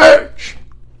church.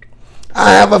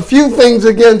 I have a few things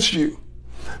against you,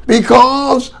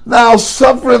 because thou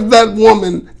sufferest that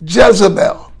woman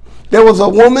Jezebel. There was a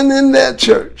woman in that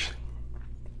church.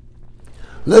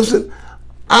 Listen,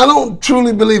 I don't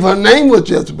truly believe her name was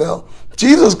Jezebel.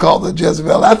 Jesus called her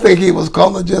Jezebel. I think he was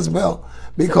calling her Jezebel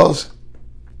because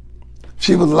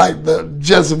she was like the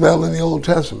Jezebel in the Old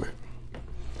Testament.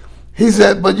 He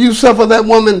said, but you suffer that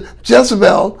woman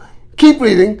Jezebel, keep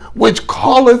reading, which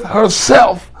calleth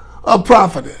herself a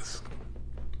prophetess.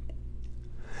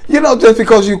 You know, just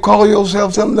because you call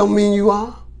yourself something don't mean you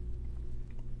are.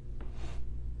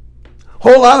 A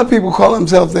whole lot of people call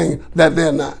themselves things that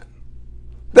they're not.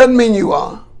 Doesn't mean you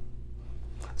are.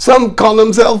 Some call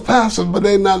themselves pastors, but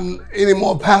they're not any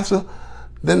more pastor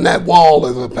than that wall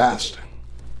is a pastor.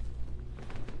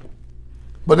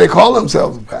 But they call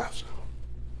themselves a pastor.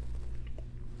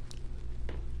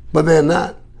 But they're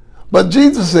not. But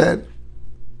Jesus said,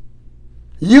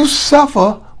 you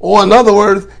suffer, or in other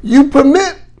words, you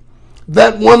permit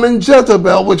that woman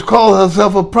Jezebel, which called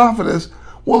herself a prophetess,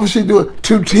 what was she doing?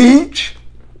 To teach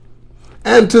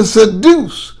and to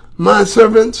seduce my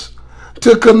servants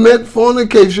to commit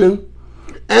fornication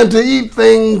and to eat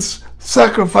things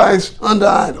sacrificed unto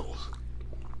idols.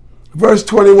 Verse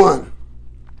 21.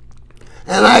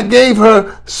 And I gave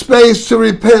her space to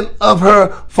repent of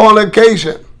her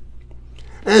fornication,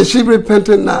 and she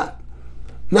repented not.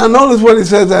 Now notice what he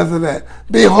says after that.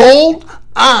 Behold,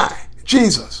 I,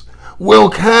 Jesus, will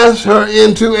cast her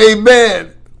into a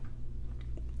bed.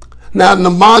 Now in the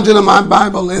margin of my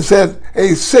Bible it says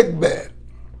a sick bed.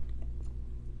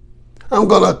 I'm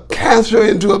going to cast her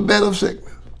into a bed of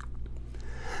sickness.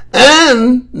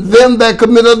 And them that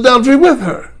commit adultery with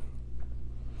her.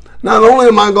 Not only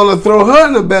am I going to throw her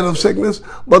in a bed of sickness,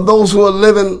 but those who are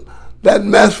living that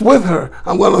mess with her,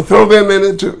 I'm going to throw them in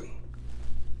it too.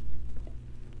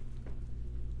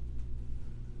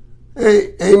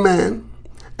 Amen.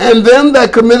 And them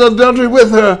that commit adultery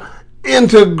with her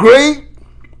into great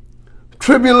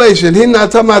tribulation. He's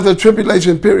not talking about the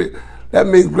tribulation period. That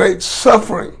means great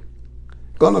suffering.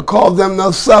 Going to cause them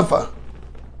to suffer,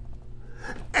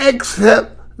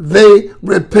 except they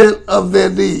repent of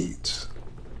their deeds.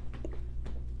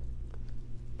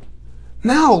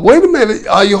 Now, wait a minute.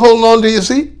 Are you holding on to your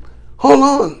seat? Hold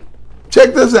on.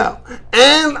 Check this out.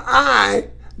 And I,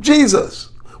 Jesus,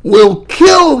 will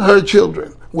kill her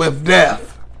children with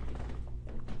death.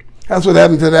 That's what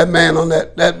happened to that man on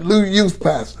that youth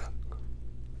pastor.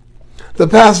 The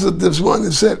pastor, this one,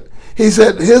 he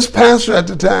said his pastor at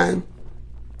the time,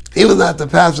 he was not the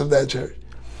pastor of that church,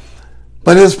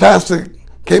 but his pastor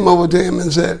came over to him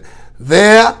and said,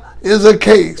 there is a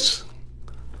case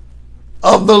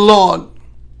of the Lord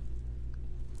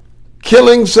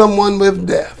killing someone with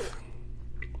death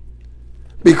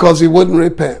because he wouldn't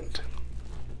repent.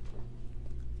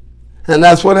 And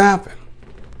that's what happened.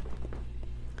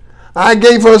 I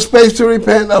gave her space to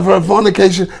repent of her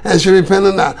fornication, and she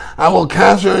repented not. I will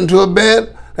cast her into a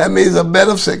bed That means a bed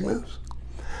of sickness.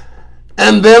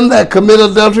 And them that commit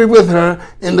adultery with her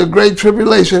in the great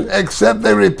tribulation, except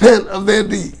they repent of their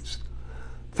deeds.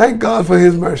 Thank God for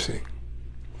his mercy.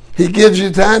 He gives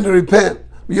you time to repent.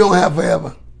 You don't have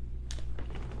forever.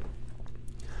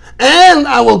 And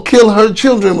I will kill her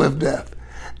children with death.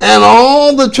 And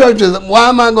all the churches, why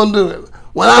am I going to do it?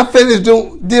 When I finish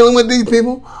dealing with these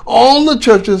people, all the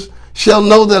churches shall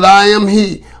know that I am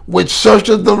he which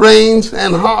searcheth the reins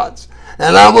and hearts.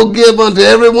 And I will give unto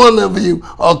every one of you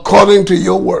according to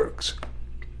your works.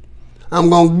 I'm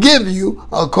going to give you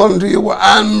according to your work.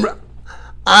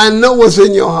 I know what's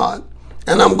in your heart,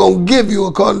 and I'm going to give you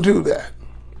according to that.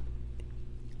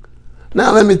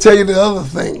 Now let me tell you the other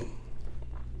thing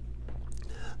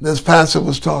this pastor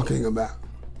was talking about.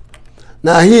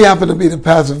 Now he happened to be the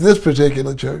pastor of this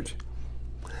particular church,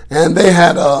 and they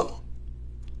had a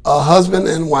husband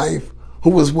and wife who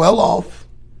was well off,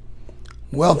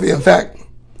 wealthy. In fact,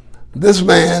 this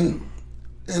man,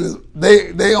 and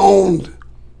they owned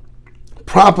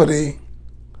property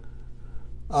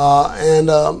and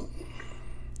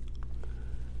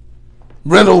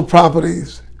rental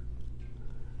properties,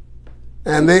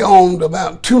 and they owned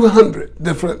about 200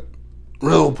 different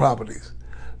rental properties.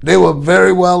 They were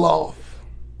very well off.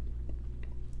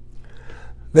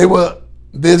 They were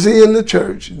busy in the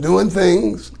church doing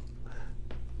things.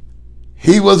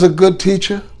 He was a good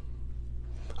teacher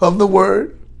of the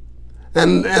word,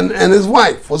 and his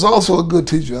wife was also a good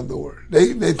teacher of the word.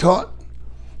 They taught.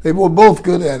 They were both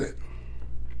good at it.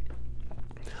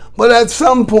 But at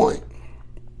some point,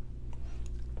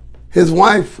 his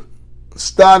wife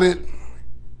started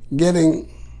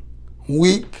getting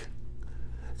weak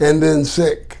and then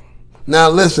sick. Now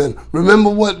listen,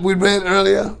 remember what we read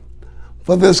earlier?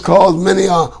 For this cause many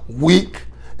are weak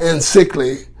and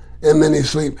sickly, and many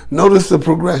sleep. Notice the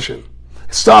progression.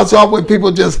 It starts off with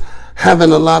people just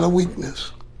having a lot of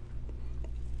weakness.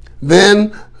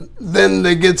 Then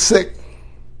they get sick.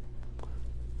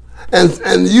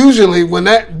 And usually when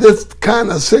this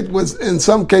kind of sick was in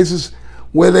some cases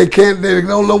where they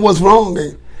don't know what's wrong,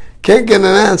 they can't get an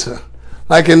answer.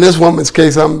 Like in this woman's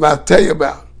case I'm about to tell you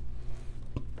about.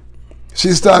 She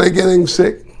started getting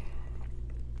sick,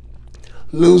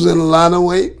 losing a lot of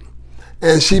weight,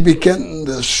 and she began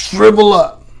to shrivel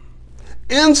up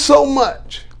in so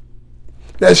much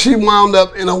that she wound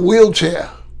up in a wheelchair,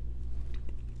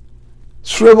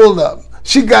 shriveled up.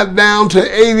 She got down to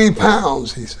 80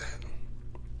 pounds, he said.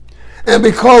 And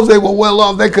because they were well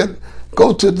off, they could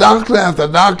go to doctor after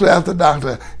doctor after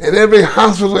doctor. In every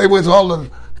hospital, they went to all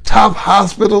the top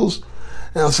hospitals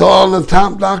and saw all the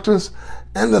top doctors.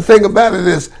 And the thing about it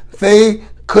is, they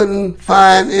couldn't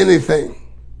find anything.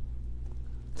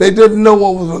 They didn't know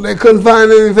what was wrong. They couldn't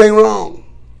find anything wrong.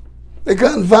 They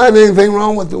couldn't find anything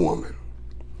wrong with the woman.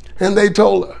 And they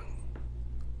told her.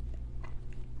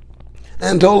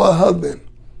 And told her husband.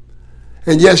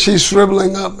 And yes, she's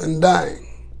shriveling up and dying.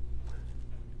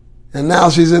 And now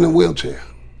she's in a wheelchair.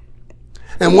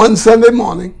 And one Sunday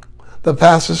morning, the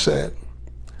pastor said,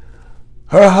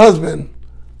 her husband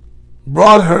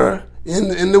brought her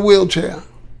in the wheelchair.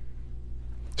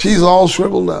 She's all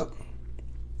shriveled up.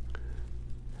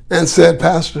 And said,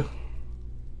 Pastor,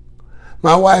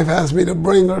 my wife asked me to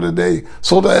bring her today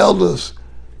so the elders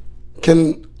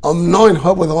can anoint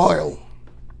her with oil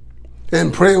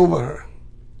and pray over her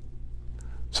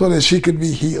so that she could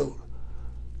be healed.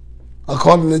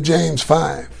 According to James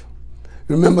 5.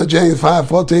 Remember James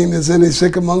 5:14, is any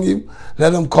sick among you?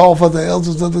 Let him call for the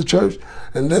elders of the church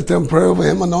and let them pray over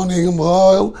him, anointing him with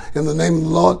oil in the name of the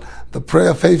Lord. The prayer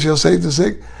of faith shall save the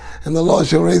sick, and the Lord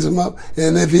shall raise him up.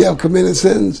 And if he have committed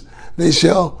sins, they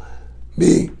shall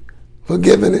be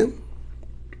forgiven him.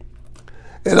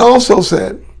 It also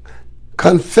said,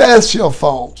 confess your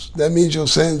faults. That means your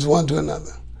sins one to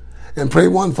another. And pray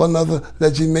one for another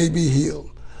that you may be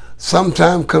healed.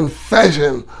 Sometimes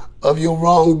confession of your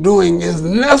wrongdoing is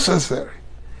necessary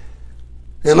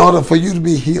in order for you to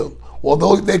be healed.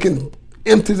 Although they can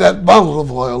empty that bottle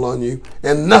of oil on you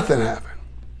and nothing happen.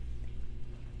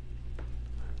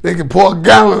 They can pour a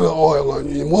gallon of oil on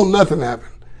you and won't nothing happen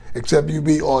except you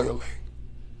be oily.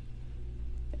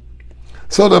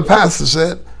 So the pastor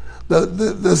said,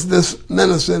 this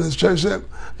minister in his church said,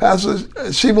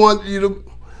 Pastor, she wanted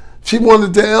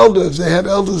the elders, they had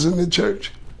elders in the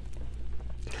church,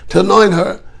 to anoint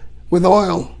her with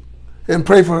oil and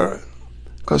pray for her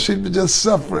because she was just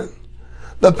suffering.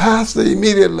 The pastor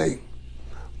immediately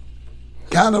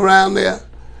got around there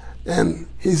and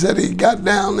he said he got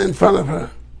down in front of her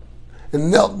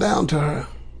and knelt down to her.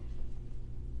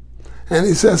 And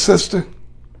he said, Sister,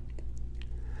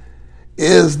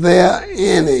 is there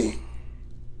any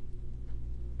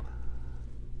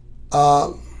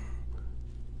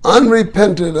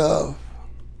unrepented of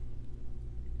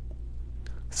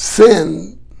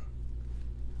sin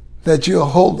that you're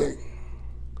holding,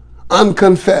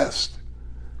 unconfessed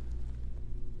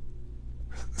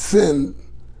sin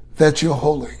that you're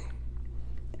holding.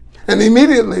 And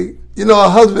immediately, a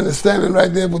husband is standing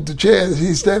right there with the chairs.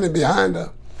 He's standing behind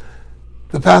her.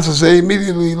 The pastor said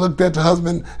immediately he looked at the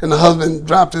husband, and the husband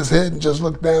dropped his head and just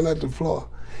looked down at the floor.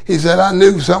 He said, I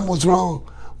knew something was wrong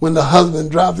when the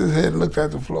husband dropped his head and looked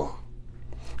at the floor.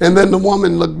 And then the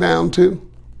woman looked down too.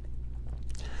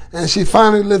 And she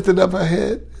finally lifted up her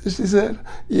head and she said,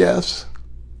 yes,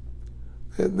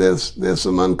 there's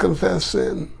some unconfessed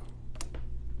sin.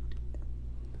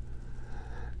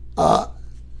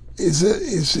 He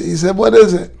said, what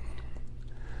is it?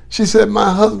 She said,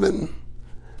 my husband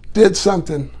did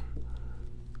something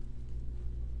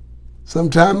some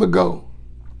time ago,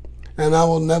 and I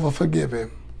will never forgive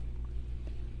him.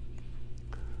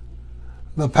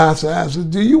 The pastor asked her,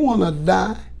 do you want to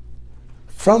die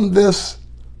from this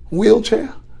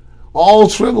wheelchair, all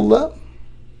shriveled up?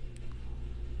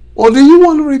 Or do you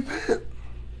want to repent?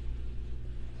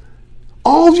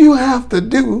 All you have to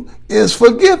do is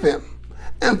forgive him.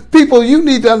 And people, you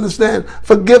need to understand,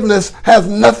 forgiveness has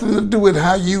nothing to do with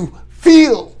how you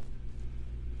feel.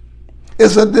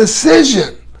 It's a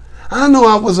decision. I know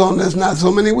I was on this not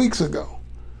so many weeks ago.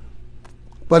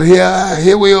 But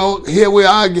here we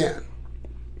are again.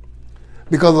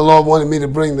 Because the Lord wanted me to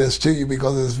bring this to you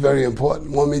because it's very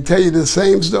important. Want me to tell you the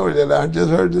same story that I just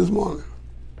heard this morning.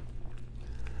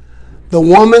 The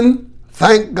woman,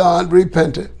 thank God,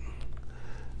 repented.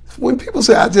 When people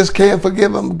say, I just can't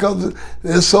forgive them because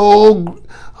it's so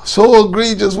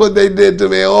egregious what they did to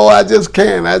me. Oh, I just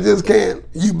can't.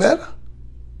 You better.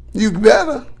 You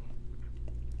better.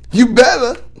 You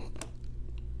better.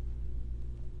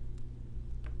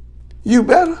 You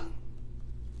better.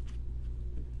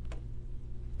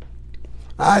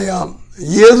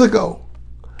 Years ago,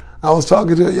 I was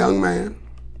talking to a young man,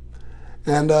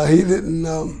 and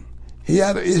he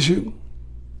had an issue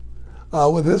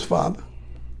with his father.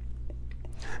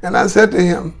 And I said to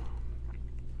him,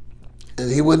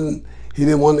 and he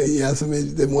didn't want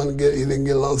to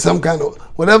get along, some kind of,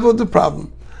 whatever was the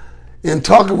problem. In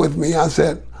talking with me, I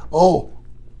said, oh,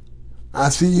 I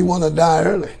see you want to die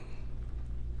early.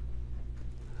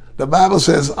 The Bible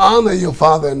says, honor your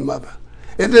father and mother.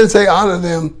 It didn't say honor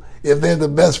them if they're the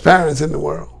best parents in the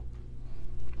world.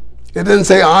 It didn't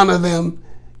say honor them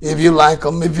if you like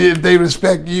them, if they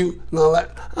respect you, and all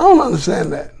that. I don't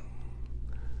understand that.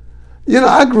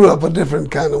 I grew up a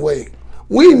different kind of way.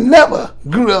 We never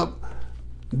grew up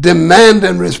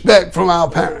demanding respect from our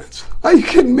parents. Are you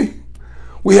kidding me?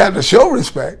 We had to show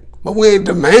respect, but we ain't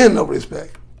demand no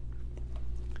respect.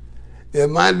 If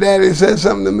my daddy said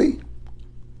something to me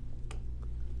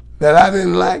that I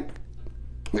didn't like,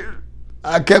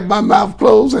 I kept my mouth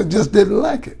closed and just didn't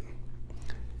like it.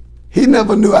 He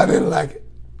never knew I didn't like it.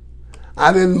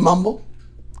 I didn't mumble,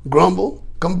 grumble,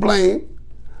 complain.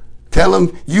 Tell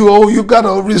him, you got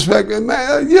to respect me.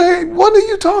 Man, what are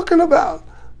you talking about?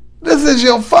 This is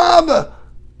your father,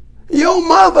 your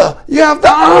mother. You have to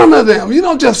honor them. You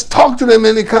don't just talk to them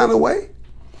any kind of way.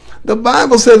 The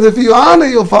Bible says if you honor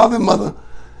your father and mother,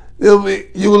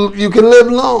 you can live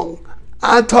long.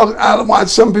 I watch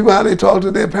some people how they talk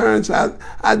to their parents.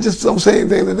 I just don't say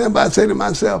anything to them, but I say to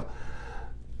myself,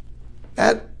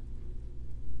 that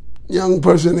young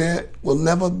person there will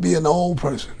never be an old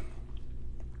person.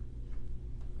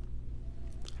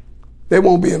 They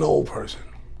won't be an old person.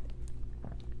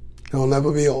 They'll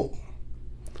never be old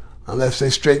unless they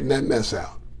straighten that mess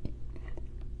out.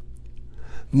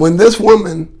 When this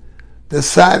woman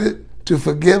decided to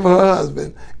forgive her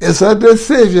husband, it's a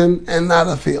decision and not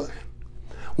a feeling.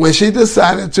 When she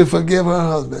decided to forgive her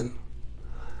husband,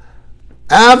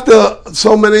 after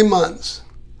so many months,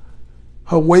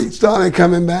 her weight started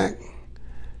coming back,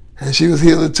 and she was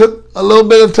healed. It took a little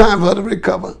bit of time for her to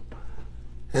recover,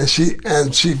 and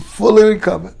she fully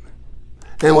recovered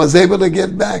and was able to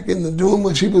get back into doing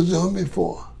what she was doing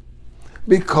before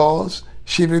because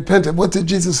she repented. What did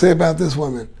Jesus say about this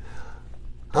woman?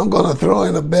 I'm going to throw her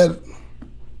in a bed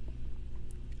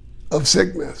of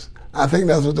sickness. I think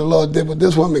that's what the Lord did with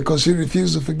this woman because she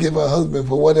refused to forgive her husband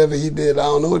for whatever he did. I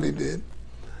don't know what he did.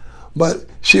 But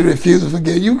she refused to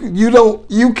forgive.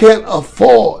 You can't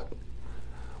afford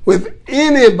with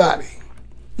anybody.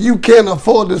 You can't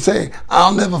afford to say,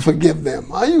 I'll never forgive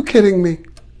them. Are you kidding me?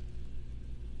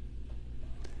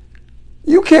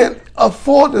 You can't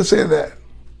afford to say that.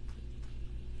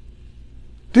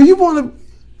 Do you want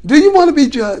to be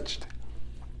judged?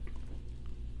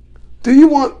 Do you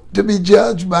want to be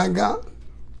judged by God?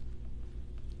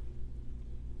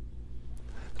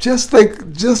 Just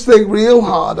think real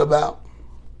hard about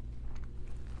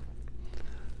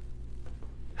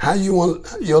how you want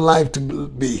your life to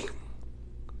be.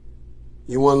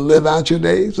 You want to live out your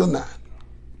days or not?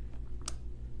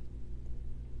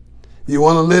 You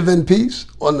want to live in peace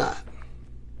or not?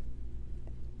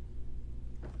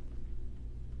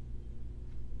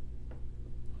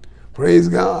 Praise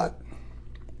God.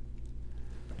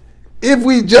 If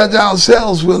we judge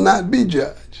ourselves, we'll not be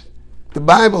judged. The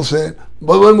Bible said,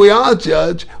 but when we are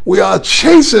judged, we are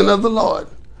chastened of the Lord.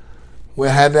 We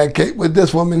had that case with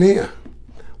this woman here,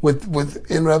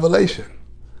 in Revelation,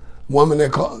 woman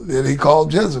that he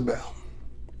called Jezebel.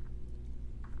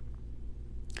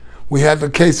 We had the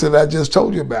case that I just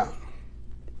told you about.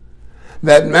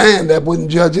 That man that wouldn't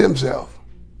judge himself.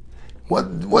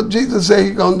 What Jesus say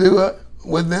He's going to do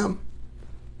with them?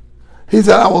 He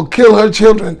said, I will kill her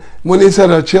children. When he said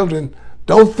her children,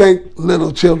 don't think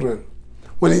little children.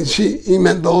 When he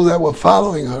meant those that were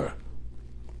following her.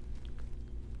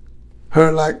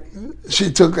 Her like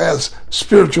she took as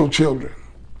spiritual children.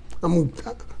 I'm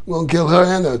going to kill her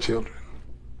and her children.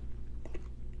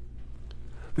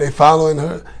 They following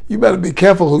her. You better be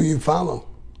careful who you follow.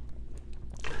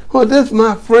 Well, this is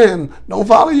my friend. Don't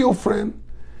follow your friend.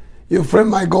 Your friend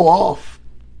might go off.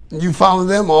 You follow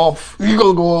them off, you're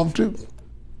going to go off too.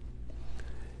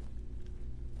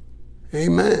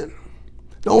 Amen.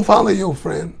 Don't follow your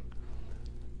friend.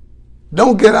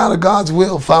 Don't get out of God's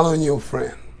will following your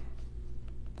friend.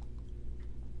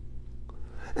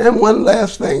 And one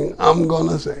last thing I'm going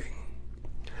to say.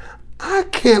 I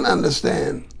can't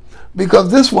understand, because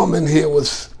this woman here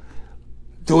was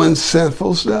doing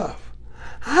sinful stuff.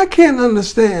 I can't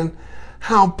understand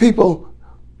how people,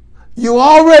 you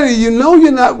know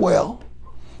you're not well.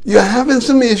 You're having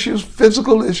some issues,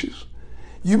 physical issues.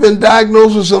 You've been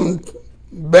diagnosed with some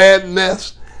bad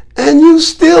mess, and you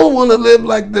still want to live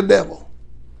like the devil.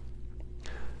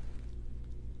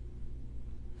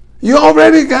 You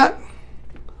already got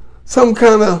some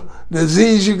kind of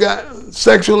disease, you got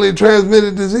sexually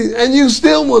transmitted disease, and you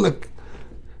still want to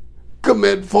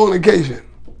commit fornication.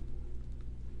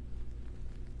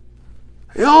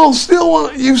 You still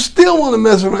want to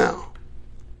mess around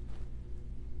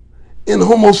in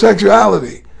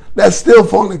homosexuality. That's still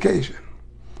fornication.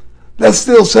 That's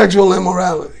still sexual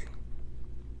immorality.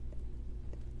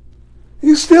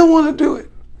 You still want to do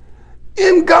it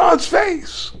in God's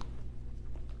face.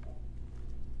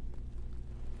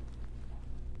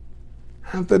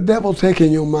 Have the devil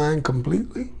taken your mind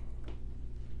completely?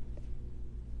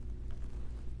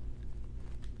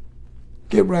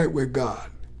 Get right with God.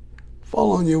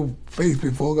 Fall on your face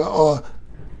before God, or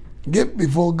get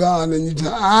before God and you say,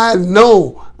 I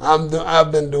know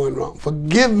I've been doing wrong.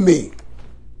 Forgive me.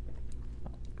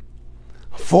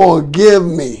 Forgive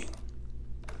me.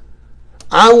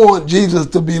 I want Jesus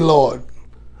to be Lord.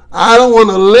 I don't want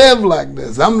to live like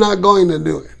this. I'm not going to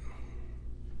do it.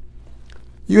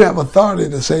 You have authority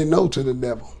to say no to the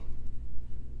devil.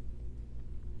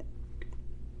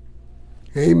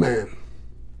 Amen.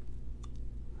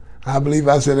 I believe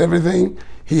I said everything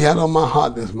he had on my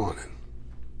heart this morning.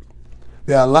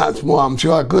 There are lots more I'm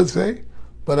sure I could say,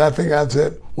 but I think I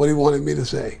said what he wanted me to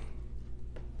say.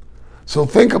 So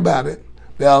think about it.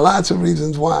 There are lots of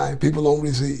reasons why people don't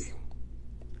receive.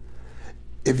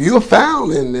 If you're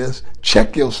found in this,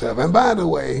 check yourself. And by the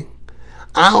way,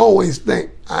 I always think,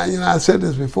 I said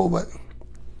this before, but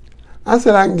I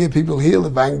said I can get people healed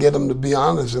if I can get them to be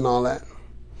honest and all that.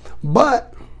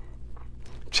 But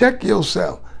check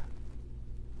yourself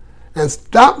and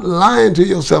stop lying to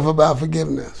yourself about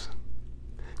forgiveness.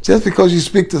 Just because you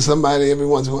speak to somebody every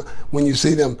once in a while when you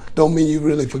see them, don't mean you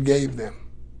really forgave them.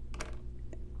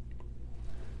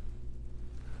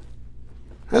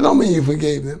 That don't mean you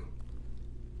forgave them.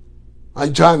 Are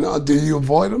you trying to, do you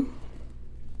avoid them?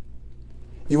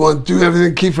 You want to do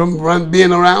everything to keep from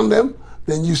being around them?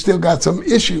 Then you still got some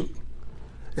issue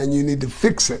and you need to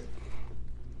fix it.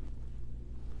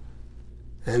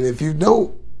 And if you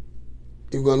don't,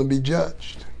 you're going to be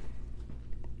judged.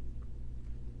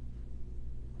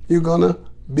 You're going to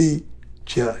be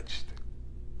judged.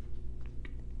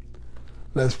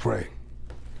 Let's pray.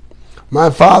 My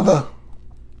Father,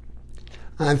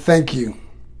 I thank you.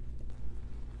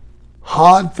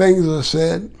 Hard things are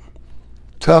said,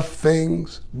 tough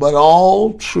things, but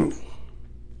all true.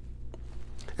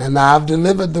 And I've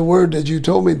delivered the word that you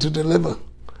told me to deliver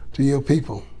to your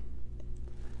people.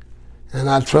 And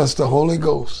I trust the Holy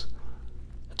Ghost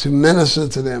to minister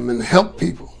to them and help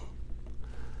people.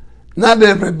 Not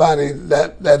everybody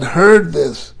that heard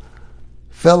this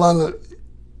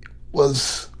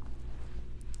was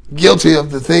guilty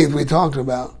of the things we talked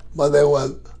about, but there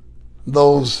was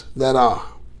those that are.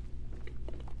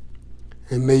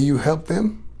 And may you help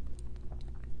them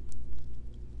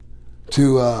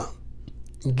to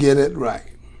get it right.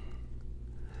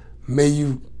 May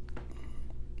you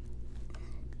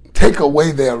take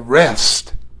away their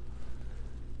rest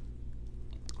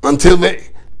until they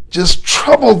just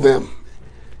trouble them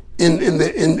in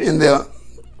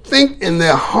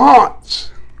their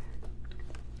hearts.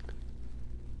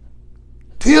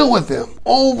 Deal with them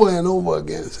over and over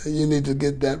again. Say, you need to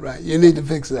get that right. You need to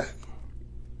fix that.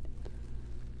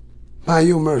 By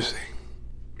your mercy.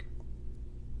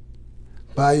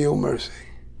 By your mercy.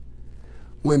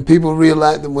 When people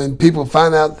realize that, when people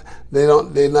find out they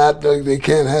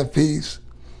can't have peace,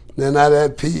 they're not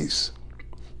at peace,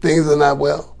 things are not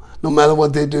well, no matter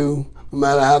what they do, no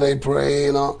matter how they pray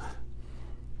and all,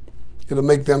 it'll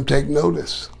make them take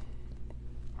notice.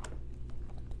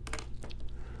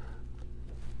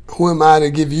 Who am I to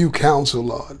give you counsel,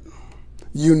 Lord?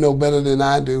 You know better than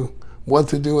I do what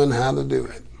to do and how to do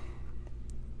it.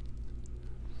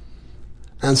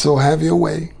 And so have your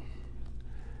way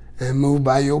and move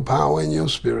by your power and your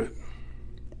spirit.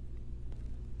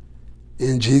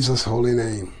 In Jesus' holy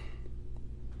name.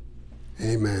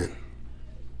 Amen.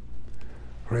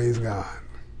 Praise God.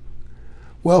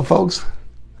 Well, folks,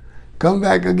 come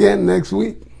back again next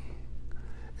week.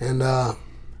 And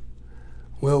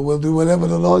we'll do whatever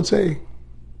the Lord say.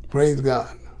 Praise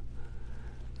God.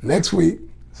 Next week,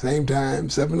 same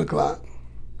time, 7 o'clock.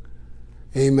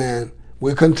 Amen.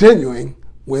 We're continuing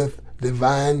with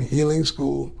Divine Healing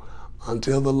School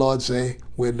until the Lord say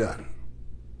we're done.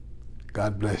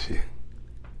 God bless you.